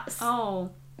 so that's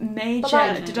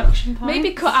major deduction point.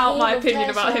 Maybe cut out my opinion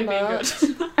about him being good.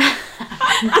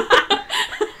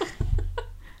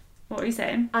 What were you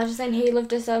saying? I was just saying he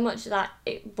loved her so much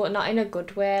but not in a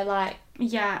good way, like.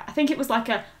 Yeah, I think it was like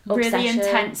a really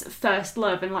intense first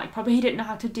love, and like probably he didn't know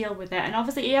how to deal with it. And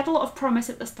obviously he had a lot of promise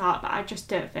at the start, but I just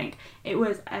don't think it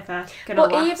was ever gonna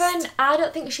last. But even I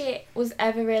don't think she was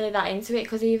ever really that into it,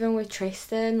 because even with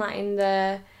Tristan, like in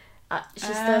the she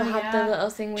still had the little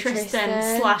thing with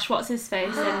Tristan / what's his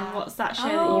face and what's that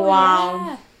show?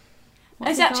 Wow. Yeah.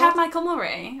 Is that Chad Michael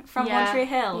Murray from One Tree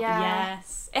Hill? Yeah.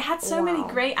 Yes. It had so many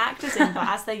great actors in, but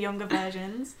as their younger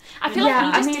versions. I feel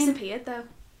like he just disappeared though.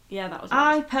 Yeah, that was.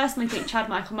 I personally think Chad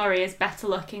Michael Murray is better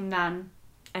looking than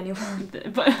anyone,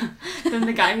 than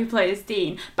the guy who plays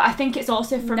Dean. But I think it's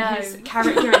also from his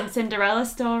character in Cinderella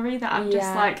Story that I'm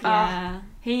just like,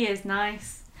 he is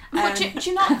nice. But do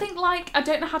you not think, like, I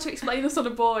don't know how to explain this sort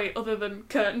of boy other than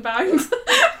curtain bound,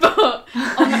 but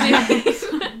on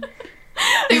Dean,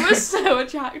 he was so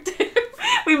attractive.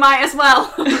 We might as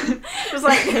well. It was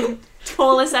like.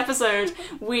 Tallest episode,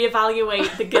 we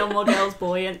evaluate the Gilmore Girls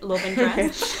boy and love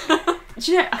interest.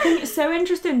 Do you know, I think it's so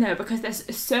interesting though, because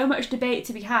there's so much debate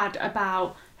to be had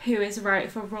about who is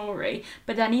right for Rory,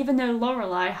 but then even though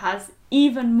Lorelai has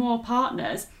even more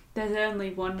partners, there's only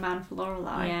one man for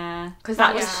Lorelai. Yeah, because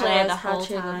that was clear the whole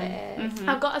time. Mm-hmm.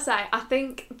 I've got to say, I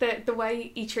think that the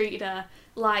way he treated her,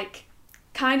 like,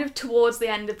 kind of towards the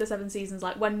end of the 7 seasons,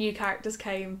 like when new characters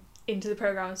came into the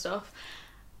programme and stuff,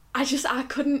 I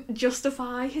couldn't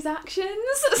justify his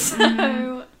actions,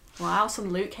 so... Wow, some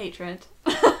Luke hatred.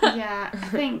 Yeah, I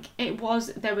think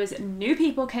there was new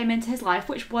people came into his life,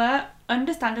 which were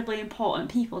understandably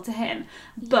important people to him,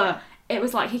 but it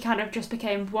was like he kind of just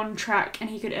became one track and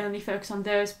he could only focus on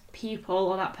those people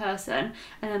or that person,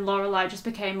 and then Lorelai just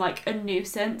became like a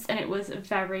nuisance, and it was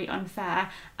very unfair.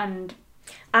 And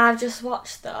I've just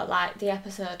watched though, like the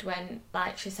episode when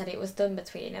like she said it was done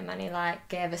between them, and he like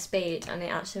gave a speech, and it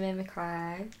actually made me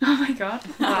cry. Oh my god!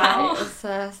 Wow, it was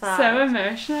so sad, so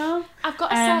emotional. I've got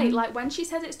to say, like when she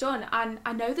says it's done, and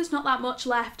I know there's not that much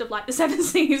left of like the 7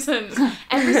 seasons.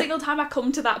 Every single time I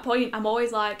come to that point, I'm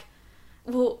always like,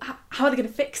 well, how are they going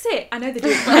to fix it? I know they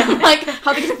do, but like,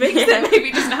 how are they going to fix it? Maybe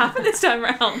it doesn't happen this time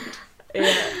around.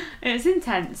 Yeah, it's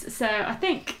intense. So I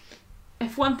think,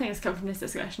 if one thing has come from this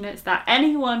discussion, it's that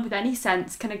anyone with any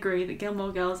sense can agree that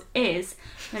Gilmore Girls is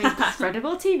an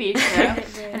incredible TV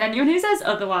show, and anyone who says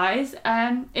otherwise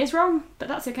is wrong. But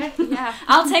that's okay. Yeah,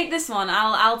 I'll take this one.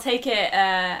 I'll take it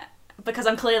because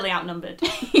I'm clearly outnumbered.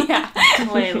 Yeah,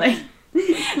 clearly.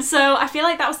 So I feel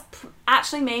like that was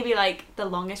actually maybe like the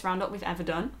longest roundup we've ever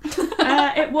done.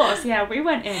 It was, yeah. We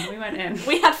went in.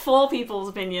 We had 4 people's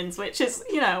opinions, which is,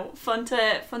 you know, fun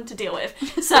to deal with.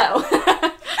 So,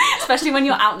 especially when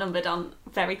you're outnumbered on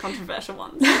very controversial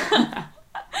ones.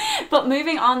 But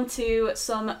moving on to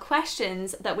some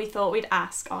questions that we thought we'd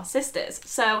ask our sisters.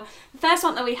 So the first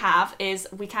one that we have is,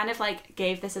 we kind of like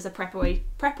gave this as a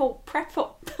preparation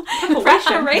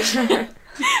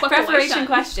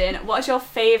question. What is your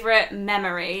favourite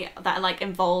memory that like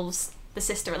involves the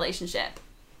sister relationship?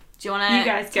 Do you want to? You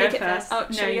guys go first. Oh,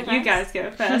 no, you guys go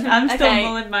first. I'm still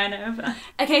mulling mine over.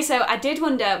 Okay, so I did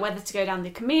wonder whether to go down the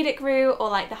comedic route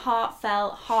or like the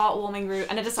heartfelt, heartwarming route,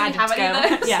 and I decided to go.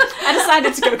 Yeah, I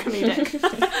decided to go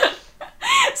comedic.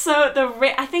 So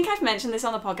I think I've mentioned this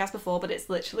on the podcast before, but it's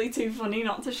literally too funny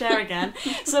not to share again.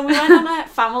 So we went on a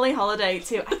family holiday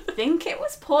to, I think it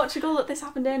was Portugal that this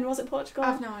happened in. Was it Portugal?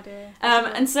 I have no idea.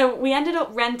 And so we ended up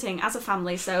renting as a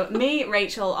family. So me,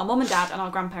 Rachel, our mum and dad, and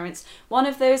our grandparents, one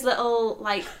of those little,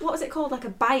 like, what was it called? Like a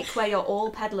bike where you're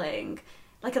all pedalling.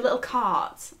 Like a little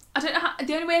cart. I don't know how,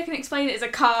 the only way I can explain it is a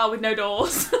car with no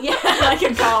doors. Yeah, like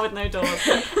a car with no doors.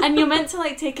 And you're meant to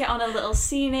like take it on a little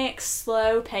scenic,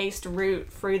 slow-paced route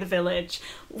through the village.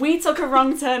 We took a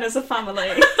wrong turn as a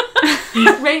family.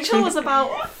 Rachel was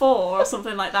about 4 or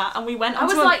something like that, and we went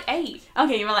onto I was like 8.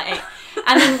 Okay, you were like 8.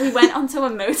 And then we went onto a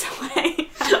motorway.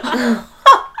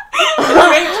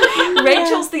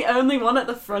 Rachel's the only one at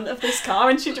the front of this car,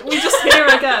 and we just hear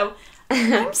her go,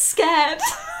 "I'm scared."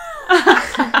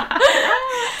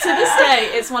 To this day,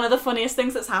 it's one of the funniest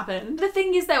things that's happened. The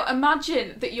thing is though,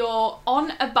 imagine that you're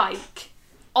on a bike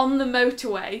on the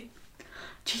motorway.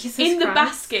 Jesus in Christ. the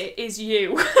basket is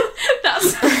you.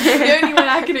 That's the only way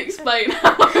I can explain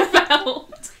how I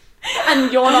felt.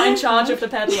 And you're not in charge of the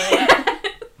pedaling.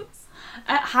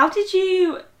 How did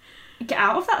you get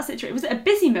out of that situation? Was it a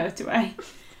busy motorway?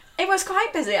 It was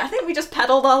quite busy. I think we just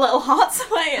pedalled our little hearts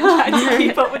away and tried to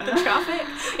keep up with the traffic.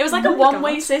 It was like a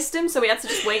one-way system, so we had to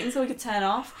just wait until we could turn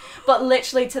off. But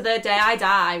literally to the day I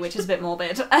die, which is a bit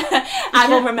morbid, I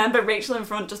will remember Rachel in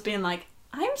front just being like,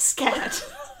 "I'm scared."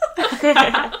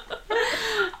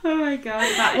 Oh my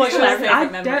god, What's your favourite I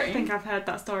memory? don't think I've heard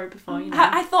that story before. You know?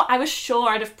 I was sure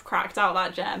I'd have cracked out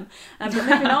that gem, but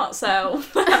maybe not. So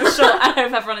I'm sure. I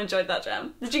hope everyone enjoyed that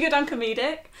gem. Did you go down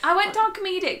comedic? I went down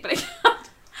comedic, but I can't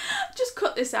just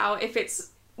cut this out if it's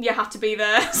you have to be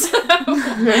there. So,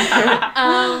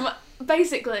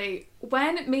 basically,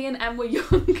 when me and Em were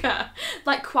younger,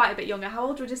 like quite a bit younger, how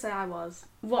old would you say I was?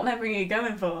 What memory are you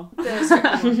going for? The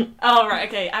strict one. Oh right,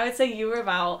 okay. I would say you were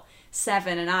about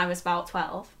 7 and I was about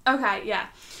 12. Okay, yeah.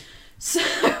 So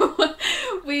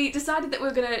we decided that we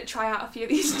were going to try out a few of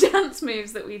these dance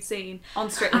moves that we'd seen On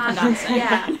Strictly Come Dancing.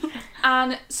 Yeah.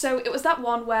 And so it was that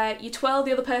one where you twirl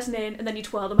the other person in and then you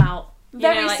twirl them out.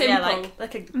 Very like, simple. Yeah,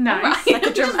 like a Nice. like a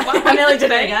I nearly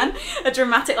did it again. A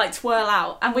dramatic like twirl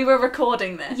out, and we were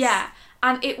recording this. Yeah,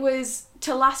 and it was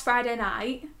to last Friday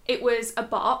night. It was a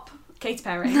bop. Katy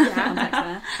Perry.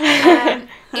 Yeah.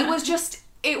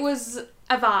 It was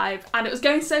a vibe, and it was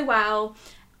going so well.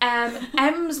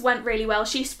 Em's went really well.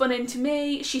 She spun into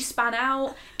me. She span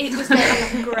out. It was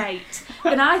going great.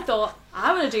 Then I thought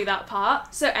I want to do that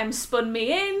part, so Em spun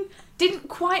me in. Didn't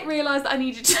quite realise that I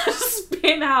needed to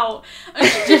spin out, and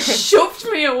she just shoved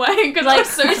me away because I was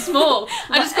so small.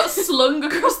 I just got slung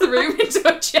across the room into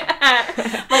a chair.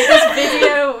 Like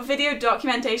this video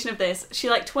documentation of this,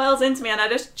 she like twirls into me and I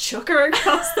just chuck her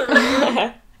across the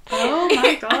room. Oh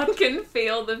my god. I can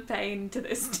feel the pain to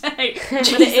this day.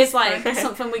 But it is like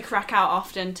something we crack out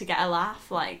often to get a laugh.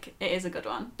 Like it is a good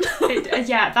one.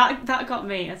 Yeah, that got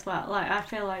me as well. Like I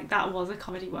feel like that was a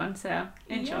comedy one, so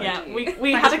enjoy. Yeah,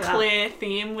 we had a clear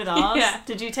theme with ours. Yeah.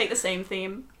 Did you take the same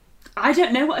theme? I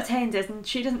don't know what Attained is, and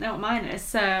she doesn't know what mine is,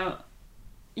 so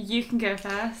you can go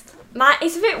first.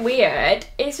 It's a bit weird.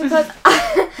 It's because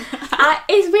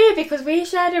it's weird because we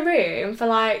shared a room for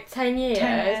like 10 years.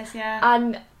 10 years, yeah.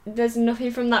 And there's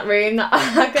nothing from that room that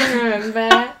I can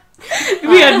remember.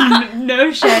 We had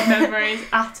no shared memories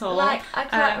at all. Like, I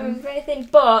can't remember anything.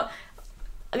 But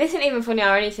this isn't even funny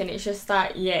or anything, it's just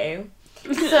like you. So,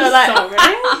 like, Sorry.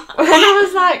 when I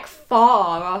was like 4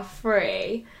 or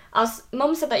 3,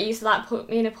 Mum said that you used to like put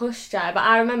me in a pushchair, but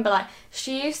I remember like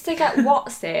she used to get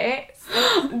Watsits.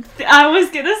 I was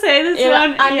gonna say this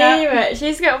one. I knew it. She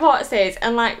used to get Watsits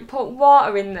and like put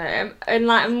water in them and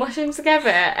like mush them together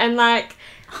and like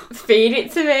feed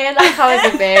it to me like I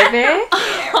was a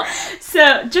baby.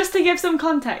 So just to give some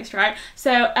context, right?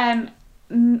 So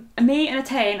me and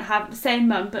Attain have the same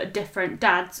mum but different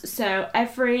dads. So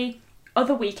every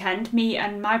other weekend, me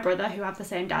and my brother, who have the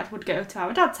same dad, would go to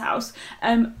our dad's house.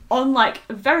 On like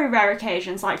very rare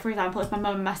occasions, like for example, if my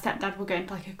mum and my stepdad were going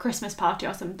to like a Christmas party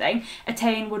or something,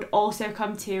 Attain would also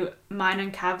come to mine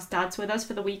and Cav's dad's with us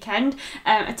for the weekend.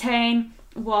 Attain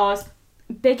was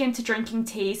big into drinking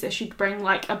tea, so she'd bring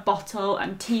like a bottle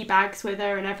and tea bags with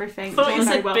her and everything. I thought you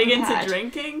said big into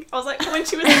drinking. I was like, when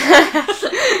she was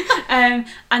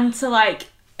and so like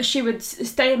she would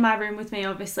stay in my room with me,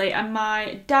 obviously, and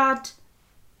my dad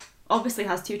obviously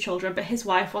has 2 children, but his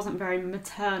wife wasn't very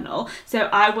maternal, so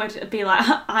I would be like,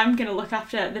 I'm gonna look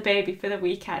after the baby for the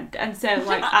weekend. And so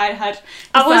like I had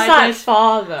decided, I was like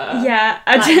father, yeah,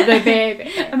 like the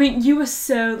baby. I mean, you were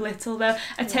so little though.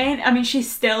 Attain, I mean,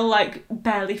 she's still like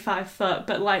barely 5 foot,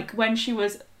 but like when she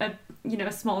was a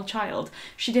small child,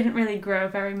 she didn't really grow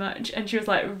very much, and she was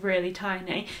like really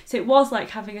tiny, so it was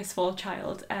like having a small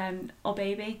child or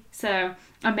baby. So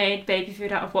I made baby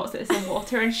food out of what's in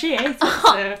water, and she ate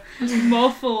it, so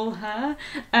more fool her.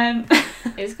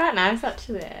 It was quite nice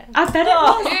actually. I bet it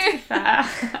was, to be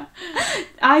fair.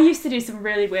 I used to do some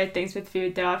really weird things with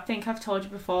food though. I think I've told you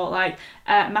before, like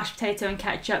mashed potato and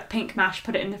ketchup, pink mash,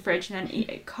 put it in the fridge and then eat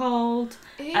it cold.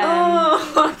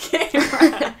 Okay,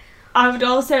 right. I would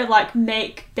also like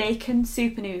make bacon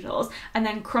super noodles and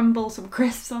then crumble some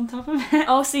crisps on top of it.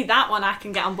 Oh, see, that one I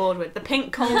can get on board with. The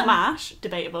pink cold mash,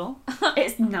 debatable.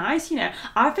 It's nice,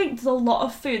 I think there's a lot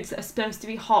of foods that are supposed to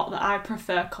be hot that I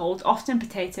prefer cold, often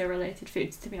potato related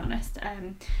foods, to be honest.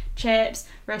 Chips,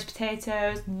 roast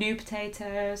potatoes, new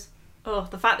potatoes. Oh,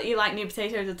 the fact that you like new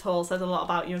potatoes at all says a lot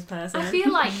about you as a person. I feel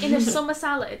like in a summer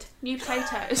salad, new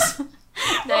potatoes.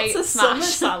 What's a summer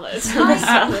salad?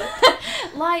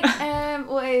 Like,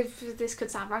 well, if this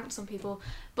could sound rank to some people,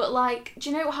 but like, do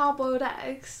you know hard-boiled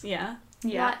eggs? Yeah.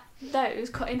 Like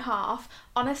those cut in half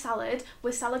on a salad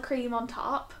with salad cream on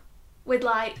top, with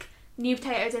like new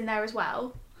potatoes in there as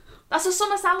well. That's a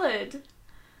summer salad.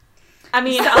 I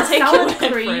mean, I'll take salad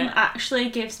your cream actually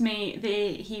gives me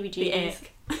the heebie-jeebies.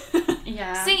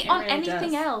 Yeah. See, on really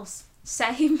anything does. else,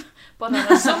 same, but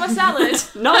on a summer salad.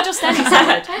 Not just any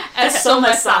salad, a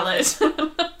summer salad.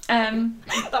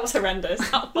 That was horrendous.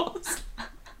 That was.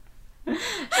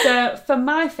 So for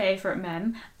my favourite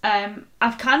meme,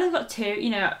 I've kind of got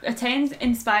 2. Attain's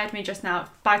inspired me just now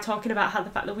by talking about how the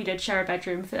fact that we did share a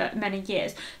bedroom for many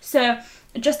years. So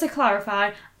just to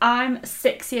clarify, I'm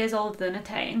 6 years older than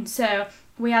Attain, so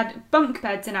we had bunk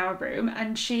beds in our room,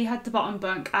 and she had the bottom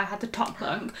bunk, I had the top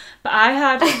bunk, but I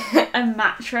had a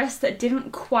mattress that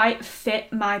didn't quite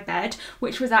fit my bed,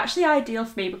 which was actually ideal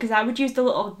for me because I would use the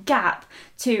little gap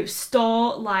to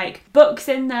store like books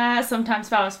in there. Sometimes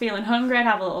if I was feeling hungry, I'd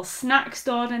have a little snack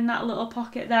stored in that little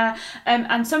pocket there,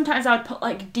 and sometimes I would put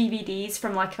like DVDs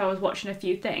from like if I was watching a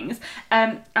few things,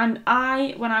 and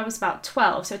I, when I was about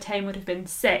 12, so Tame would have been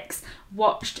 6,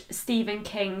 watched Stephen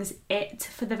King's It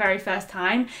for the very first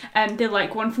time. They're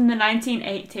like one from the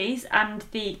 1980s, and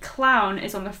the clown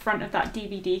is on the front of that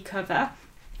DVD cover,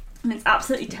 and it's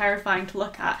absolutely terrifying to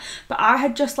look at. But I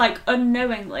had just like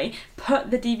unknowingly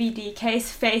put the DVD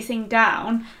case facing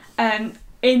down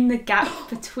in the gap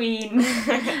between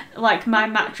like my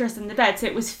mattress and the bed, so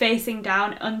it was facing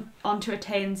down onto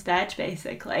Attain's bed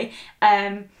basically.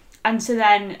 And so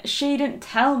then she didn't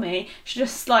tell me, she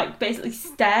just like basically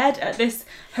stared at this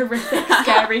horrific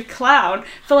scary clown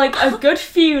for like a good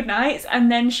few nights,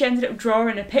 and then she ended up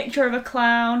drawing a picture of a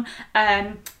clown,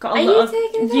 got a you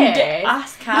taking this?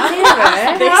 Ask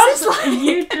her. This is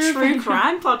like a true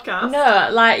crime podcast.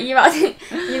 No, like you're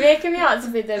making me out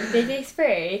to be the biggest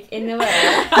freak in the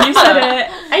world. You said it.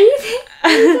 Are you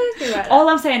talking about that? All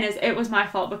I'm saying is it was my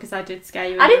fault because I did scare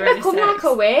you. I didn't become like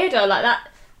a weirdo like that.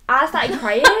 I started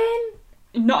crying.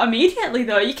 Not immediately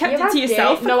though. You kept it to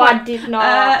yourself. For I did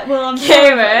not. Well, I'm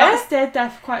sorry, but I stayed there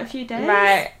for quite a few days.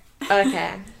 Right.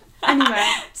 Okay. Anyway,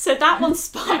 so that one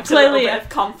sparked clearly a little bit of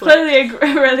conflict. Clearly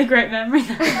a really great memory.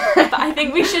 But I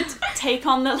think we should take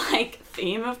on the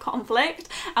theme of conflict.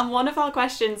 And one of our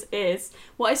questions is,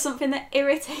 what is something that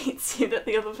irritates you that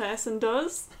the other person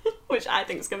does? Which I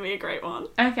think is going to be a great one.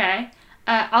 Okay.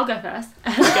 I'll go first.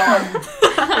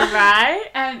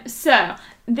 Right. So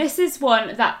this is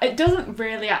one that it doesn't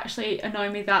really actually annoy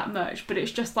me that much, but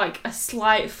it's just like a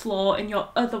slight flaw in your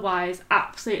otherwise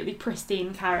absolutely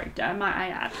pristine character, might I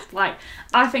add. Like,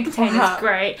 I think Attain is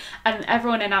great, and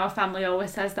everyone in our family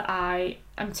always says that I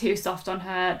am too soft on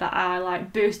her, that I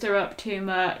like boost her up too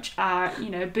much,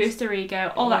 boost her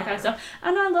ego, all that kind of stuff,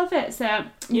 and I love it. So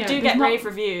you do get rave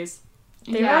reviews.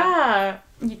 Yeah,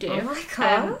 you do. Oh my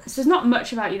god. So there's not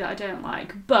much about you that I don't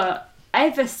like, but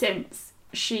ever since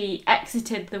she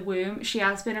exited the womb, she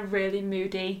has been a really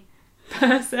moody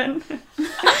person.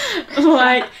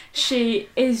 Like, she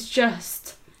is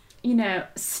just,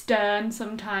 stern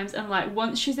sometimes, and like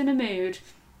once she's in a mood,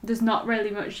 there's not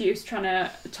really much use trying to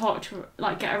talk to her,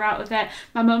 like get her out of it.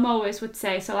 My mum always would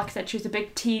say, so like I said, she was a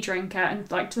big tea drinker, and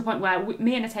like to the point where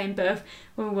me and Attain both,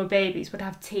 when we were babies, would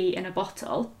have tea in a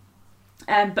bottle.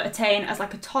 But Attain, as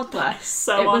like a toddler,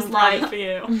 so it was like for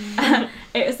you.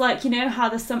 it was like, you know how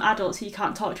there's some adults who you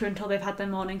can't talk to until they've had their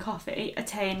morning coffee.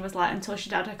 Attain was like, until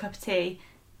she'd had her cup of tea,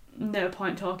 no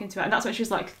point talking to her, and that's when she was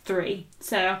like 3.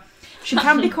 So she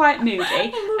can be quite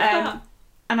moody.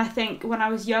 And I think when I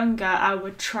was younger, I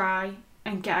would try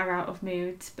and get her out of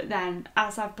moods. But then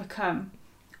as I've become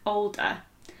older,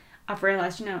 I've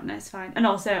realised, no, it's fine. And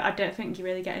also, I don't think you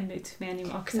really get in moods with me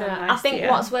anymore. Cause I'm nice I think to you.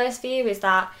 what's worse for you is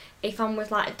that if I'm with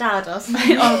like dad or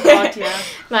something. Oh God, yeah.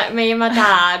 Like me and my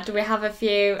dad, we have a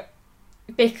few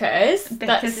bickers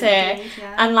that's it. Indeed,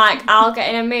 yeah. And like I'll get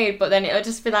in a mood, but then it'll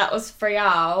just be like us 3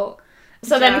 out.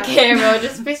 So then Kira will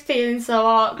just be feeling so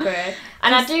awkward.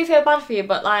 And I do feel bad for you,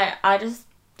 but like I just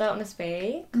don't want to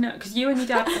speak. No, because you and your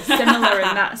dad are similar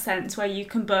in that sense, where you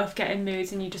can both get in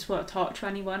moods and you just won't talk to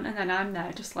anyone, and then I'm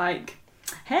there just like,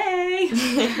 hey.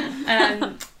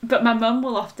 But my mum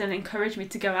will often encourage me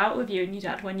to go out with you and your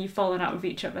dad when you've fallen out with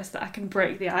each other, so that I can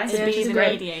break the ice. To be the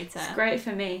radiator. It's great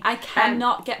for me. I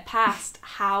cannot get past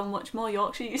how much more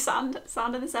Yorkshire you sound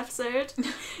in this episode.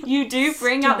 You do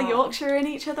bring out the Yorkshire in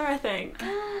each other, I think.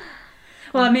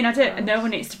 Well, I mean, no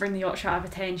one needs to bring the Yorkshire out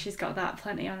of Attain. She's got that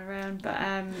plenty on her own, but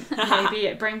maybe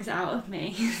it brings it out of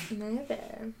me. Maybe.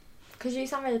 Because you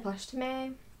sound really posh to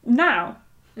me. Now?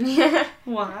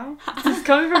 Wow. It's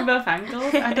coming from both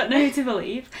angles. I don't know who to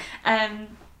believe.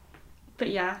 But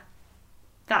yeah,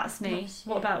 that's me.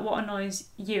 What annoys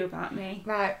you about me?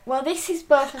 Right. Well, this is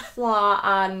both a flaw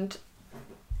and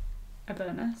a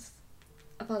bonus.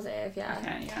 A positive, yeah.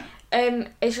 Okay, yeah.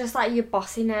 It's just like your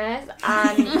bossiness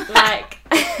and like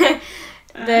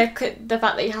the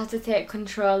fact that you have to take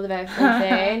control of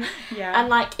everything. Yeah. And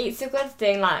like it's a good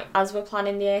thing, like as we're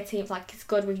planning the 18th, like it's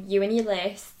good with you and your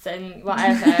lists and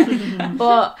whatever.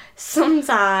 But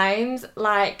sometimes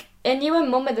like, and you and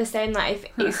mum are the same, like if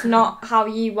it's not how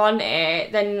you want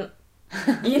it, then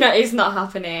you know it's not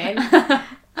happening.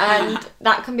 And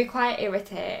that can be quite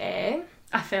irritating.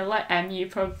 I feel like you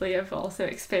probably have also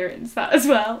experienced that as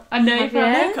well. I know you've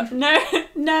no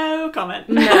comment.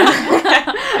 No.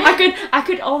 I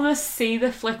could almost see the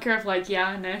flicker of like, yeah,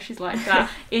 I know she's like that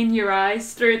in your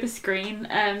eyes through the screen.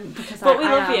 But we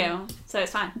love you, so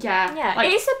it's fine. Yeah, yeah.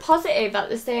 Like, it's a positive at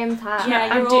the same time. Yeah,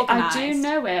 I do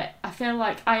know it. I feel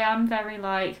like I am very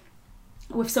like,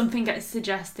 if something gets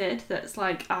suggested that's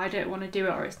like I don't want to do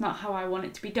it or it's not how I want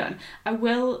it to be done, I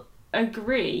will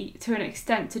agree to an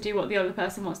extent to do what the other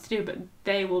person wants to do, but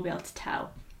they will be able to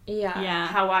tell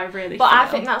how I really feel. I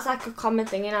think that's like a common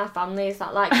thing in our family, is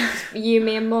that like you,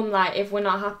 me and mum, like if we're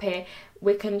not happy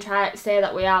we can try to say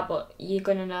that we are, but you're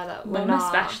gonna know that we're not.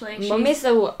 Especially mum is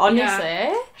so honestly.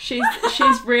 Yeah. She's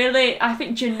really, I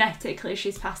think genetically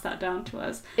she's passed that down to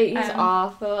us. It is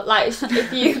awful. Like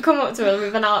if you come up to her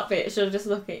with an outfit, she'll just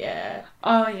look at you.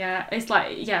 Oh yeah, it's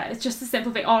like, yeah, it's just a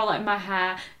simple thing. Or like my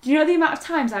hair. Do you know the amount of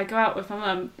times I go out with my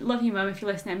mum? Love you, mum, if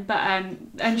you're listening. But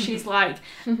and she's like,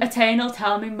 Attain will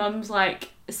tell me mum's like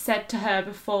said to her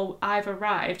before I've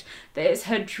arrived that it's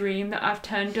her dream that I've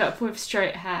turned up with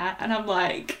straight hair, and I'm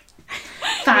like,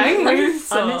 thanks.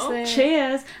 Honestly,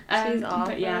 cheers. She's awful.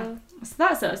 But yeah, so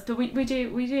that's us. But we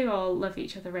do all love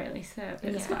each other really, so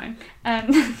it's fine.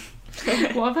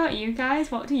 What about you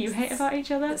guys? What do you hate about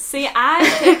each other? See,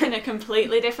 I've taken a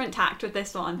completely different tact with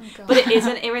this one, but it is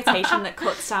an irritation that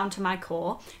cuts down to my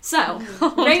core. So,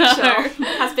 Rachel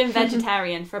has been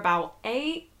vegetarian for about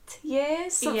 8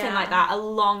 years, something like that, a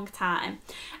long time.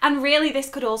 And really this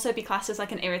could also be classed as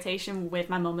like an irritation with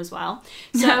my mum as well.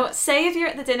 So say if you're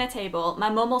at the dinner table, my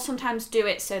mum will sometimes do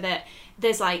it so that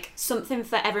there's like something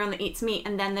for everyone that eats meat,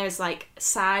 and then there's like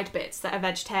side bits that are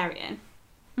vegetarian.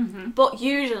 Mm-hmm. But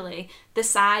usually the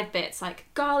side bits, like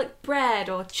garlic bread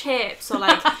or chips or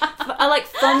like are like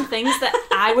fun things that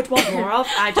I would want more of.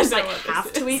 I just like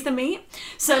have to eat the meat.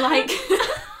 So like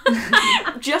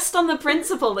just on the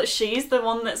principle that she's the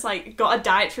one that's like got a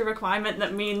dietary requirement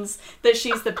that means that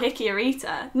she's the pickier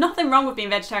eater. Nothing wrong with being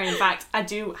vegetarian. In fact,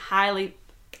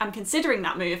 I'm considering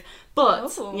that move.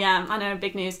 But yeah, I know,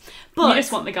 big news. But you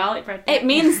just want the garlic bread. It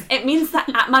means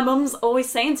that my mum's always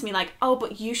saying to me like, oh,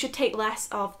 but you should take less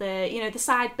of the, you know, the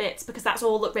side bits because that's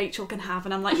all that Rachel can have.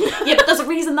 And I'm like, yeah, but there's a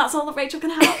reason that's all that Rachel can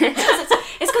have.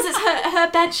 It's because it's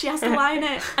her bed, she has to lie in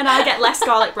it, and I get less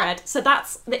garlic bread. So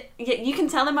you can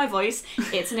tell in my voice,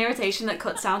 it's an irritation that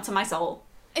cuts down to my soul.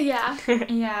 Yeah.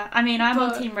 Yeah. I mean, I'm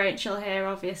on Team Rachel here,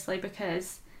 obviously,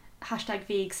 because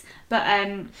 #vegs. But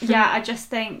yeah, I just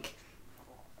think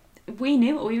we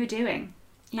knew what we were doing.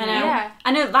 I know. Yeah.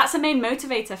 I know, that's a main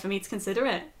motivator for me to consider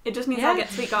it. It just means I'll get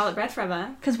to eat garlic bread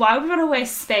forever. Because why would you want to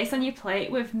waste space on your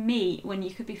plate with meat when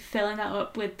you could be filling that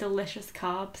up with delicious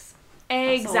carbs?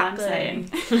 Exactly.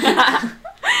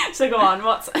 So go on,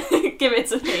 give it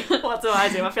to me. What do I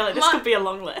do? I feel like this could be a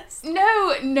long list.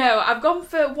 No, I've gone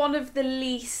for one of the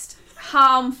least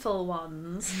harmful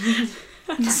ones.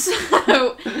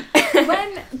 So,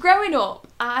 when growing up,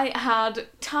 I had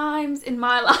times in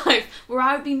my life where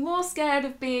I would be more scared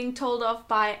of being told off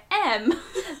by M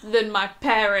than my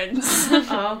parents.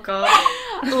 Oh, God.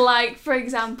 Like, for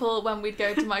example, when we'd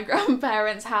go to my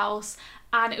grandparents' house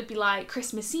and it would be like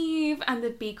Christmas Eve and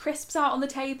there'd be crisps out on the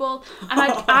table and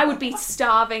I would be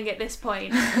starving at this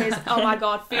point because, oh my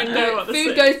God,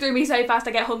 food goes through me so fast,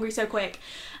 I get hungry so quick.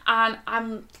 And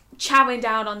I'm chowing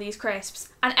down on these crisps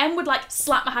and Em would like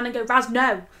slap my hand and go, Raz,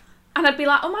 no. And I'd be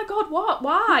like, oh my God, what?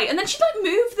 Why? And then she'd like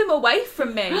move them away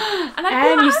from me. And I'd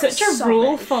be like, you're such a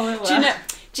rule follower.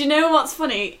 Do you know what's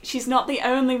funny? She's not the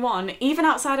only one. Even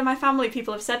outside of my family,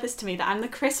 people have said this to me, that I'm the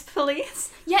crisp police.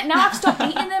 Yeah, now I've stopped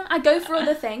eating them. I go for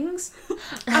other things.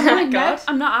 I'm like, no,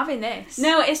 I'm not having this.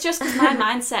 No, it's just because my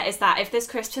mindset is that if there's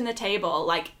crisps in the table,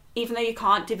 like, even though you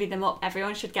can't divvy them up,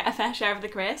 everyone should get a fair share of the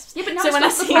crisps. Yeah, but now so when I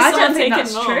see I someone don't think taking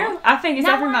that's more, true. I think it's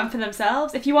Now every man for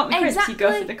themselves. If you want the crisps, you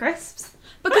go for the crisps.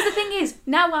 Because the thing is,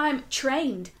 now I'm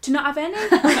trained to not have any.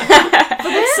 For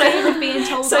the sake of being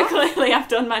told so off. clearly I've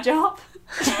done my job.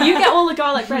 You get all the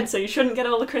garlic bread, so you shouldn't get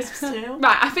all the crisps too.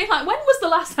 Right, I feel like, when was the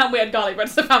last time we had garlic bread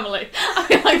as a family? I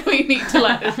feel like we need to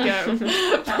let this go.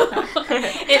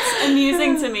 It's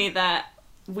amusing to me that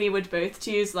we would both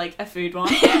choose, like, a food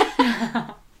one.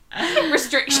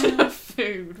 Restriction of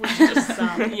food, which is just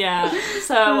sad. Yeah.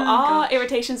 So our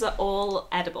irritations are all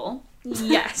edible.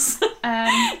 Yes.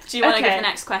 Do you want to give the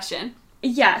next question?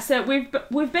 Yeah, so we've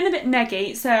been a bit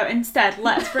neggy, so instead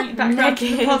let's bring it back down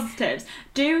to the positives.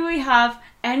 Do we have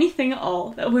anything at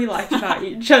all that we like about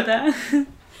each other? Do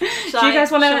you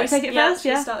guys want to take it first?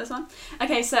 Yeah, start this one.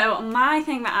 Okay, so my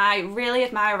thing that I really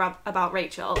admire about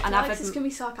Rachel, and This can be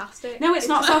sarcastic. No, it's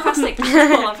not sarcastic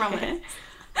at all, I promise.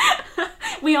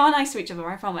 We are nice to each other,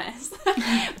 I promise.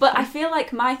 But I feel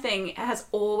like my thing has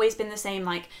always been the same,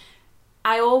 like,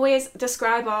 I always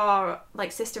describe our,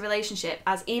 like, sister relationship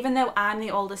as, even though I'm the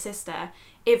older sister,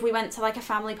 if we went to, like, a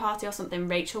family party or something,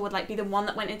 Rachel would, like, be the one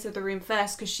that went into the room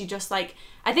first, because she just, like,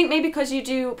 I think maybe because you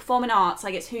do performing arts,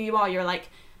 like, it's who you are, you'll,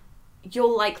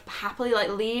 like, happily, like,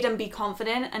 lead and be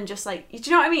confident and just, like, do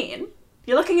you know what I mean?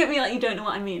 You're looking at me like you don't know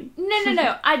what I mean.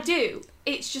 No, I do.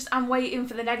 It's just I'm waiting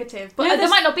for the negative. But there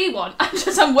might not be one.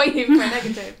 I'm waiting for a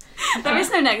negative. There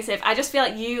is no negative. I just feel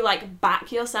like you, like,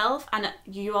 back yourself and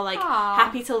you are, like,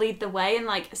 happy to lead the way in,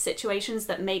 like, situations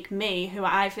that make me, who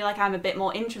I feel like I'm a bit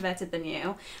more introverted than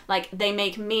you, like, they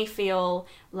make me feel,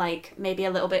 like, maybe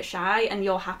a little bit shy, and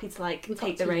you're happy to, like,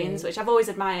 take the reins, which I've always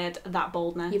admired, that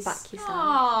boldness. You back yourself.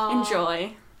 Aww.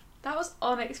 Enjoy. That was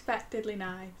unexpectedly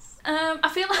nice. I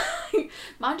feel like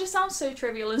mine just sounds so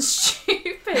trivial and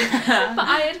stupid, but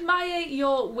I admire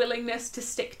your willingness to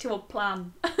stick to a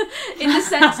plan. In the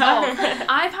sense of,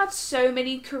 I've had so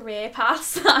many career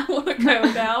paths that I want to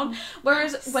go down,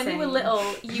 whereas when you were little,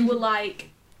 you were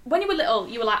like,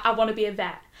 I want to be a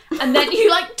vet. And then you,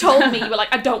 like, told me, you were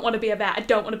like, I don't want to be a vet,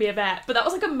 but that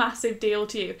was, like, a massive deal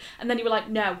to you. And then you were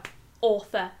like, no,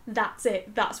 author, that's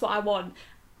it, that's what I want.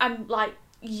 And, like,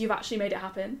 you've actually made it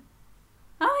happen.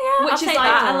 Oh yeah, which is like,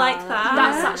 I like that.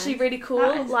 That's actually really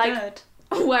cool. Like,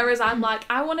 good. Whereas I'm like,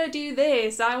 I want to do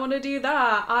this, I want to do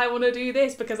that, I want to do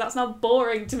this, because that's not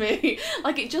boring to me.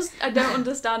 Like, I don't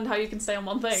understand how you can stay on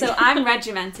one thing. So I'm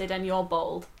regimented and you're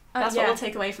bold. That's what we'll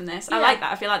take away from this. I like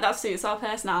that. I feel like that suits our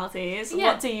personalities.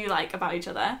 Yeah. What do you like about each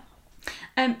other?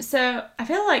 So I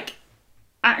feel like,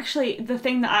 actually, the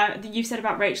thing that you said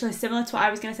about Rachel is similar to what I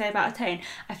was going to say about Attain.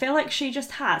 I feel like she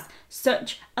just has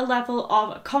such a level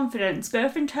of confidence,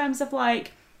 both in terms of,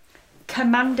 like,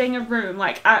 commanding a room.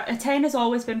 Like, Attain has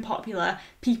always been popular.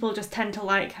 People just tend to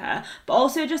like her. But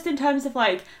also just in terms of,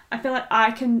 like, I feel like I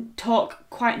can talk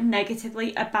quite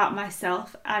negatively about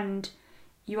myself and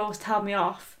you always tell me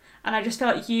off. And I just feel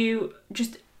like you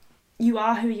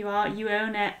are who you are, you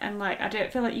own it, and, like, I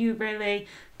don't feel like you really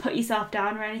put yourself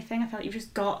down or anything. I feel like you've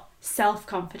just got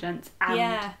self-confidence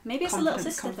and maybe it's a little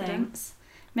sister confidence.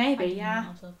 thing. Maybe,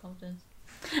 yeah. Self-confidence.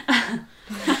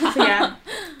 So yeah,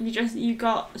 you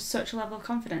got such a level of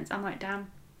confidence. I'm like,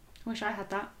 damn, I wish I had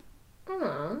that.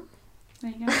 Aww.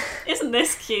 There you go. Isn't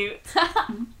this cute?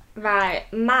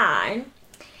 Right, mine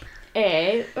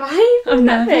is... Why are you I'm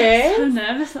nervous. nervous? I'm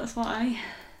nervous, that's why.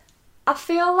 I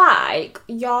feel like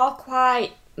you're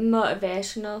quite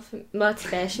motivational.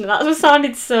 That just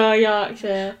sounded so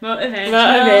Yorkshire.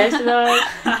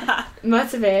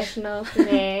 Motivational For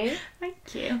me.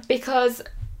 Thank you. Because,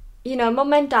 you know,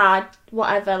 mum and dad,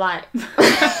 whatever, like,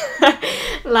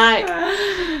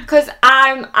 because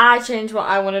I change what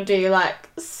I want to do, like,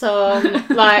 so,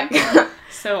 like,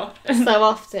 so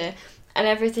often. And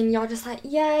everything, you're just like,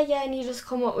 yeah, and you just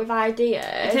come up with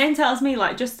ideas. Tane tells me,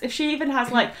 like, just if she even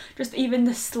has, like, just even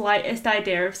the slightest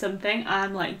idea of something,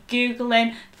 I'm, like,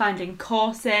 Googling, finding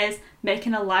courses,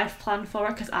 making a life plan for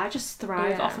her, because I just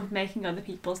thrive off of making other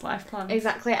people's life plans.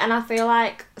 Exactly, and I feel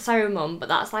like, sorry mum, but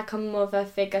that's like a mother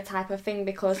figure type of thing,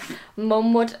 because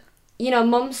mum would, you know,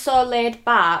 mum's so laid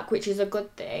back, which is a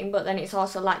good thing, but then it's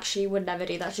also like she would never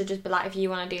do that. She'd just be like, if you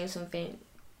want to do something,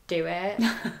 do it.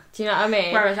 Do you know what I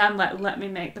mean? Whereas I'm like, let me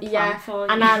make the plan for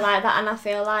you. And I like that, and I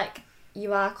feel like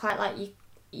you are quite like,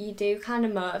 you do kind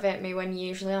of motivate me when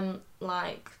usually I'm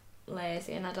like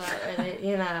lazy and I don't really,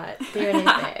 you know, do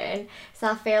anything. So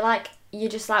I feel like you're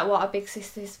just like what a big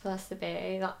sister's supposed to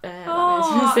be. That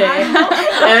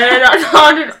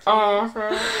sounded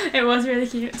awful. It was really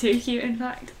cute, too cute in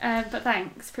fact. But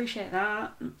thanks, appreciate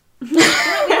that. I feel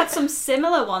like we had some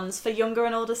similar ones for younger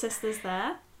and older sisters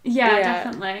there. Yeah,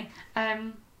 definitely.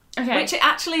 Okay. Which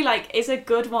actually, like, is a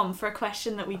good one for a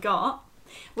question that we got,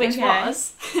 which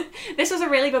was, this was a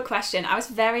really good question. I was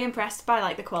very impressed by,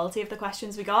 like, the quality of the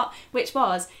questions we got, which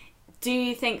was, do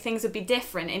you think things would be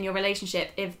different in your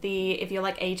relationship if your,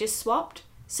 like, ages swapped?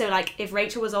 So, like, if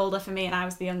Rachel was older for me and I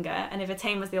was the younger, and if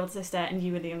Atane was the older sister and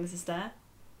you were the younger sister.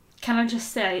 Can I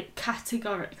just say,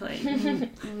 categorically,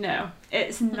 no,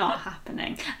 it's not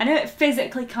happening. I know it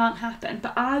physically can't happen,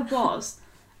 but I was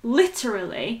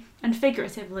literally and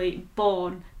figuratively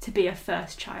born to be a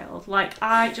first child. Like,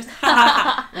 I just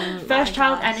have first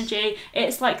child energy.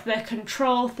 It's like the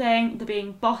control thing, the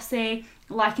being bossy,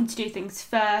 liking to do things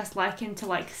first, liking to,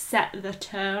 like, set the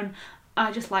tone.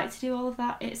 I just like to do all of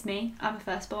that. It's me. I'm a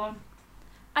firstborn.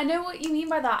 I know what you mean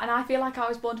by that, and I feel like I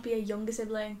was born to be a younger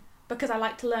sibling because I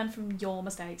like to learn from your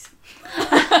mistakes.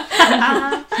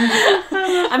 I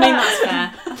mean, that's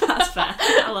fair. That's fair.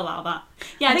 I'll allow that.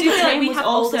 Yeah, I do feel like we have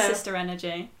older sister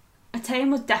energy.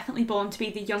 Atane was definitely born to be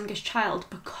the youngest child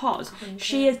because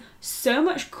she is so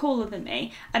much cooler than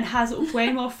me and has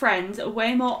way more friends,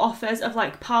 way more offers of,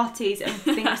 like, parties and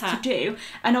things to do.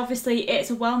 And obviously it's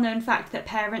a well-known fact that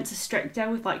parents are stricter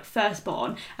with, like,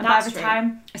 firstborn. And by the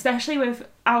time, especially with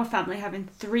our family having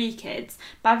 3 kids,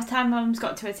 by the time mum's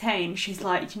got to Atane, she's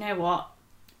like, you know what?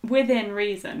 Within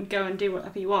reason, go and do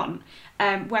whatever you want.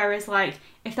 Whereas, like,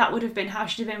 if that would have been how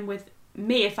she'd have been with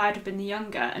me, if I'd have been the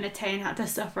younger and Atane had to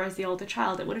suffer as the older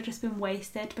child, it would have just been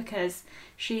wasted because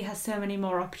she has so many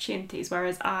more opportunities,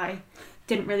 whereas I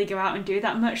didn't really go out and do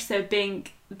that much, so being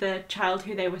the child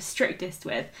who they were strictest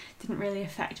with didn't really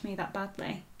affect me that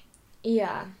badly.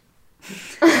 Yeah.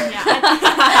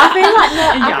 I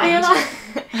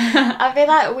feel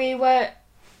like we were,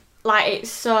 like, it's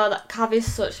so that Cav is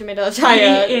such a middle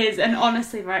child. He is, and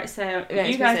honestly, right, so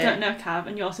you guys don't know Cav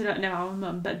and you also don't know our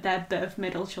mum, but they're both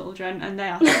middle children and they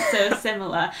are so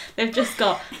similar. They've just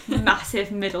got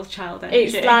massive middle child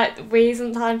energy. It's like, we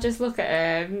sometimes just look at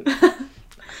him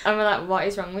and we're like, what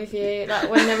is wrong with you? Like,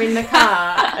 when they're in the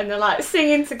car and they're, like,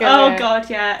 singing together. Oh god,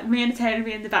 yeah. Me and Taylor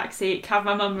be in the back seat, Cav,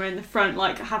 my mum, are in the front,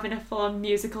 like, having a full-on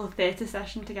musical theatre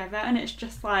session together, and it's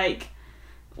just like,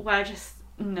 we're just...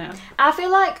 No. I feel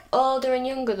like older and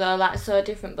younger though, like, so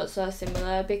different but so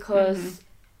similar because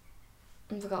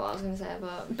I forgot what I was going to say,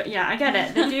 but yeah, I get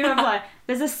it. They do have, like,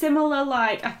 there's a similar,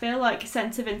 like, I feel like,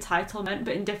 sense of entitlement,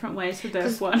 but in different ways for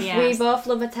both one. We both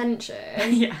love attention.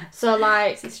 Yeah. So,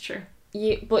 like, this is true.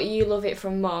 You love it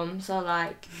from mum, so,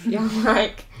 like, you're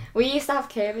like, we used to have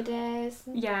Kira days.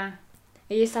 Yeah.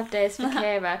 We used to have days for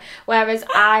Kira, whereas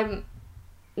I'm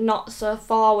not so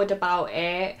forward about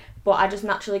it. But I just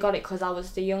naturally got it because I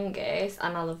was the youngest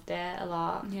and I loved it a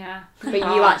lot. Yeah. But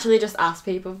you actually just ask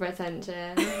people for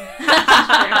attention. You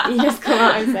just come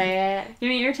out and say it. Give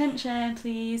me your attention,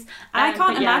 please. I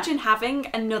can't imagine having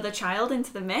another child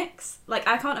into the mix. Like,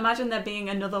 I can't imagine there being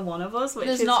another one of us, which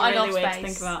is really weird to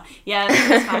think about. Yeah,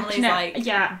 this family's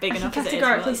big enough as it is.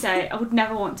 Categorically say, I would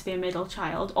never want to be a middle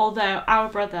child. Although our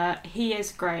brother, he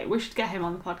is great. We should get him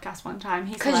on the podcast one time.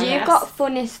 He's hilarious. Because you've got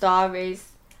funny stories.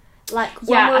 Like,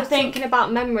 when we were thinking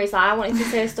about memories, like, I wanted to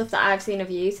say stuff that I've seen of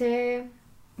you two.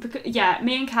 Because, yeah,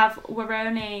 me and Cav were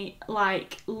only,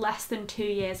 like, less than 2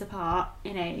 years apart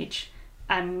in age,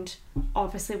 and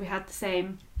obviously we had the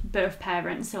same both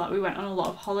parents, so like we went on a lot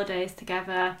of holidays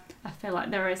together. I feel like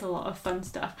there is a lot of fun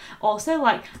stuff. Also,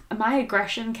 like, my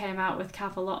aggression came out with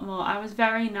Cav a lot more. I was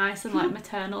very nice and like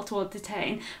maternal towards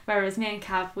Tane, whereas me and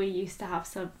Cav, we used to have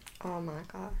some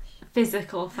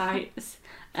physical fights.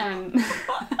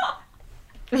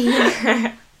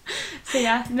 So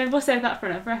yeah, maybe we'll save that for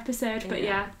another episode. But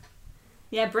yeah,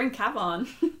 bring Cav on.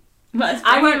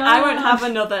 I won't have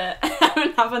another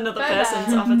person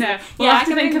to offer. No, we'll have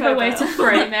to think of a way to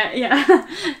frame it. Yeah,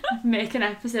 make an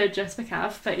episode just for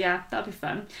Cav. But yeah, that'll be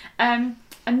fun. And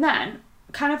then,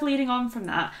 kind of leading on from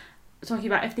that, talking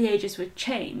about if the ages were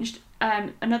changed.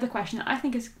 Another question that I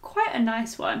think is quite a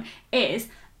nice one is,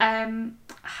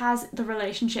 has the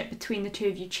relationship between the two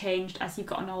of you changed as you've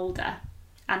gotten older,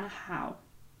 and how?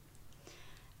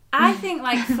 I think,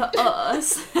 like, for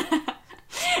us.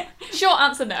 Short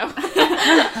answer, no.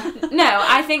 No,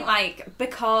 I think, like,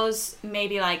 because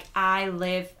maybe, like, I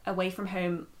live away from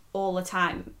home all the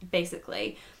time,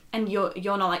 basically, and you're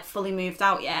not, like, fully moved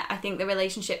out yet, I think the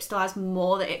relationship still has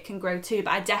more that it can grow to.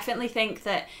 But I definitely think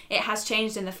that it has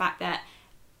changed in the fact that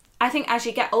I think as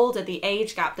you get older, the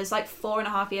age gap, there's like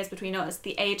 4.5 years between us,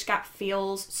 the age gap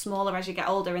feels smaller as you get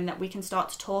older, in that we can start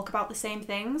to talk about the same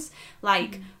things.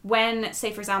 Like when,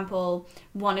 say for example,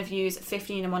 one of you's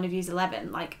 15 and one of you's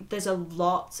 11, like there's a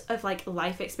lot of like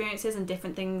life experiences and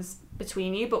different things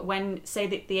between you. But when, say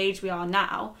the age we are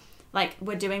now, like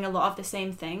we're doing a lot of the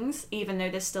same things, even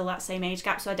though there's still that same age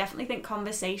gap. So I definitely think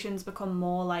conversations become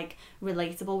more like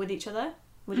relatable with each other.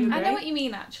 Would you agree? I know what you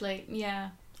mean, actually. Yeah.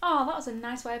 Oh, that was a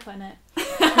nice way of putting it.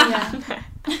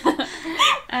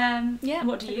 Yeah.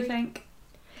 What do you think?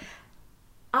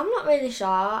 I'm not really sure.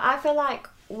 I feel like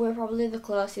we're probably the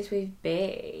closest we've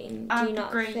been. Do you not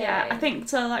agree? think? Yeah, I think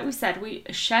so. Like we said, we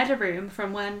shared a room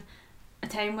from when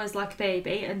Tane was like a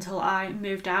baby until I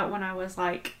moved out when I was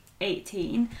like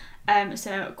 18.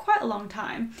 So quite a long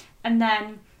time. And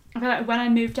then I feel like when I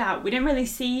moved out, we didn't really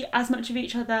see as much of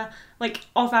each other, like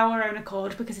of our own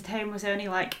accord, because Tane was only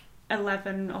like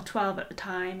 11 or 12 at the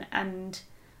time, and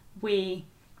we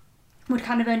would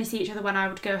kind of only see each other when I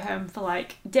would go home for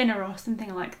like dinner or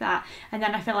something like that. And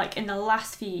then I feel like in the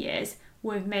last few years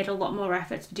we've made a lot more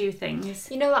effort to do things.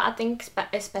 You know what, I think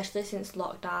especially since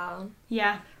lockdown.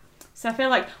 Yeah. So I feel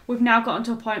like we've now gotten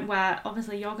to a point where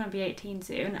obviously you're going to be 18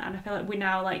 soon, and I feel like we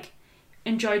now like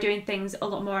enjoy doing things a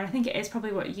lot more. And I think it is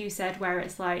probably what you said, where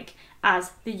it's like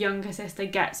as the younger sister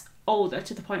gets older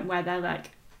to the point where they're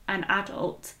like an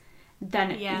adult,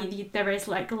 then there is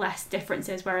like less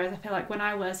differences. Whereas I feel like when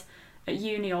I was at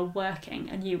uni or working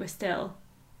and you were still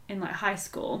in like high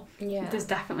school, there's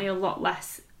definitely a lot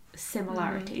less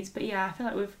similarities. But yeah, I feel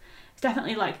like it's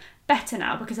definitely like better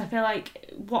now, because I feel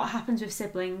like what happens with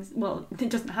siblings, well,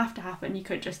 it doesn't have to happen. You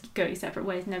could just go your separate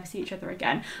ways, never see each other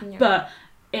again. But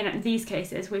in these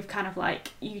cases, we've kind of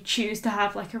like, you choose to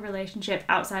have like a relationship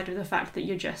outside of the fact that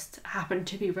you just happen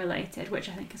to be related, which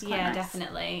I think is quite nice.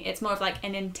 Definitely. It's more of like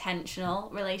an intentional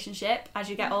relationship as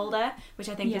you get older, which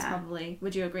I think is probably,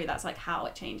 would you agree that's like how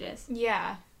it changes?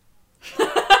 Yeah.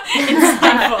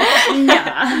 Insightful.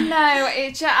 No,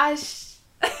 it just...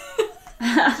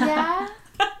 Yeah.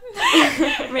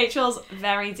 Rachel's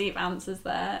very deep answers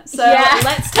there. So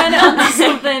let's turn it on to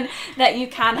something that you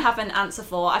can have an answer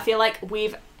for. I feel like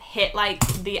we've hit like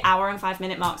the hour and 5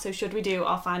 minute mark. So should we do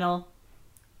our final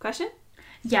question?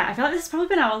 Yeah, I feel like this has probably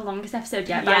been our longest episode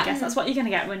yet, but I guess that's what you're going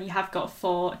to get when you have got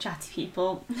 4 chatty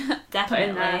people.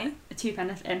 Definitely. Putting their 2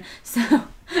 pence in.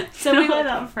 So we were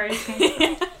that phrase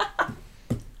came from.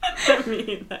 I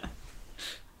mean that.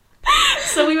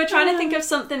 So we were trying to think of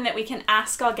something that we can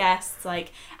ask our guests,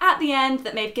 like, at the end,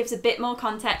 that maybe gives a bit more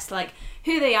context, like,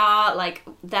 who they are, like,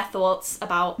 their thoughts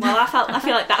about, well, I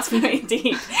feel like that's very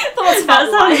deep. Thoughts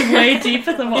about that sounds way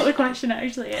deeper than what the question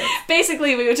actually is.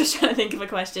 Basically, we were just trying to think of a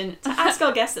question to ask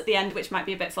our guests at the end, which might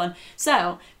be a bit fun.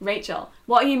 So, Rachel,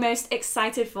 what are you most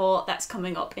excited for that's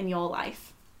coming up in your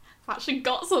life? I've actually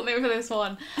got something for this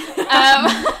one.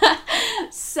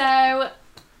 So,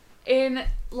 in,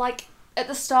 like... at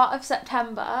the start of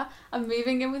September, I'm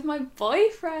moving in with my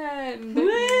boyfriend.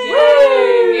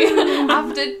 Yay!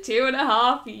 After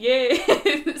 2.5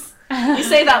 years. You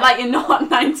say that like you're not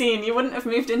 19. You wouldn't have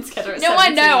moved in together at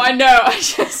 17. I know. I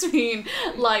just mean,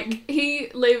 like,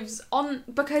 he lives on...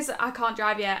 because I can't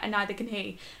drive yet, and neither can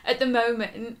he. At the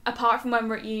moment, apart from when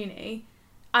we're at uni,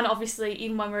 and obviously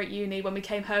even when we're at uni, when we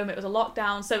came home, it was a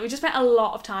lockdown, so we just spent a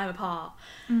lot of time apart.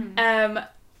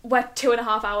 We're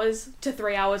 2.5 hours to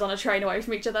 3 hours on a train away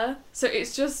from each other, so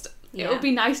it's just it would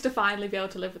be nice to finally be able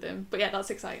to live with him. But yeah,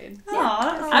 that's exciting.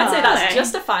 I'd say that's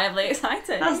justifiably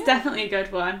exciting. That's definitely a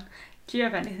good one. Do you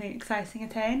have anything exciting,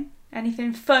 Tane?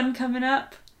 Anything fun coming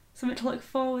up? Something to look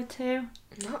forward to?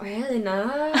 Not really,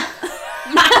 no.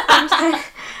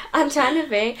 I'm trying to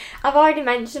think. I've already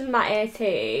mentioned my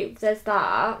 18th. There's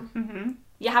that. Mm-hmm.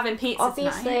 You're having pizza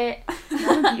Obviously, tonight. We're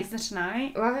having pizza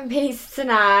tonight. we're having pizza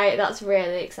tonight. That's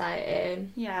really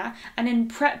exciting. Yeah, and in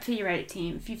prep for your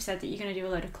 18th, you've said that you're going to do a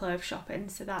load of clothes shopping,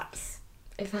 so that's...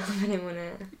 If I have any money.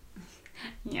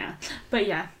 Yeah. But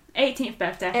yeah, 18th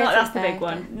birthday, I feel like 18th that's the big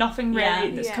one. birthday. Nothing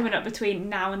really that's Yeah. coming up between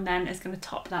now and then is going to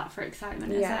top that for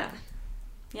excitement, is Yeah. it?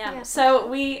 Yeah. So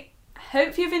we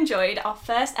hope you've enjoyed our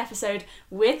first episode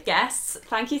with guests.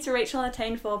 Thank you to Rachel and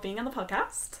Attain for being on the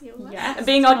podcast. Yes. And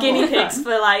being our it's guinea been a lot of pigs fun.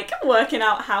 for like working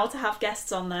out how to have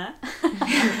guests on there.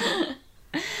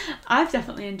 I've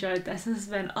definitely enjoyed this. This has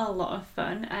been a lot of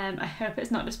fun. I hope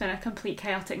it's not just been a complete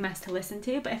chaotic mess to listen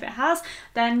to, but if it has,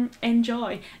 then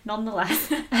enjoy nonetheless.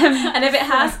 And if it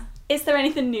has, is there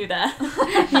anything new there?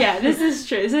 Yeah, this is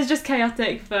true. This is just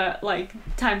chaotic for like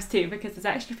times 2 because there's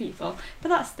extra people. But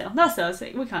that's us.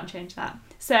 We can't change that.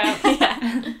 So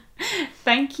Yeah.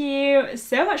 thank you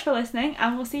so much for listening,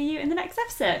 and we'll see you in the next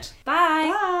episode. Bye.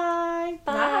 Bye.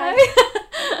 Bye.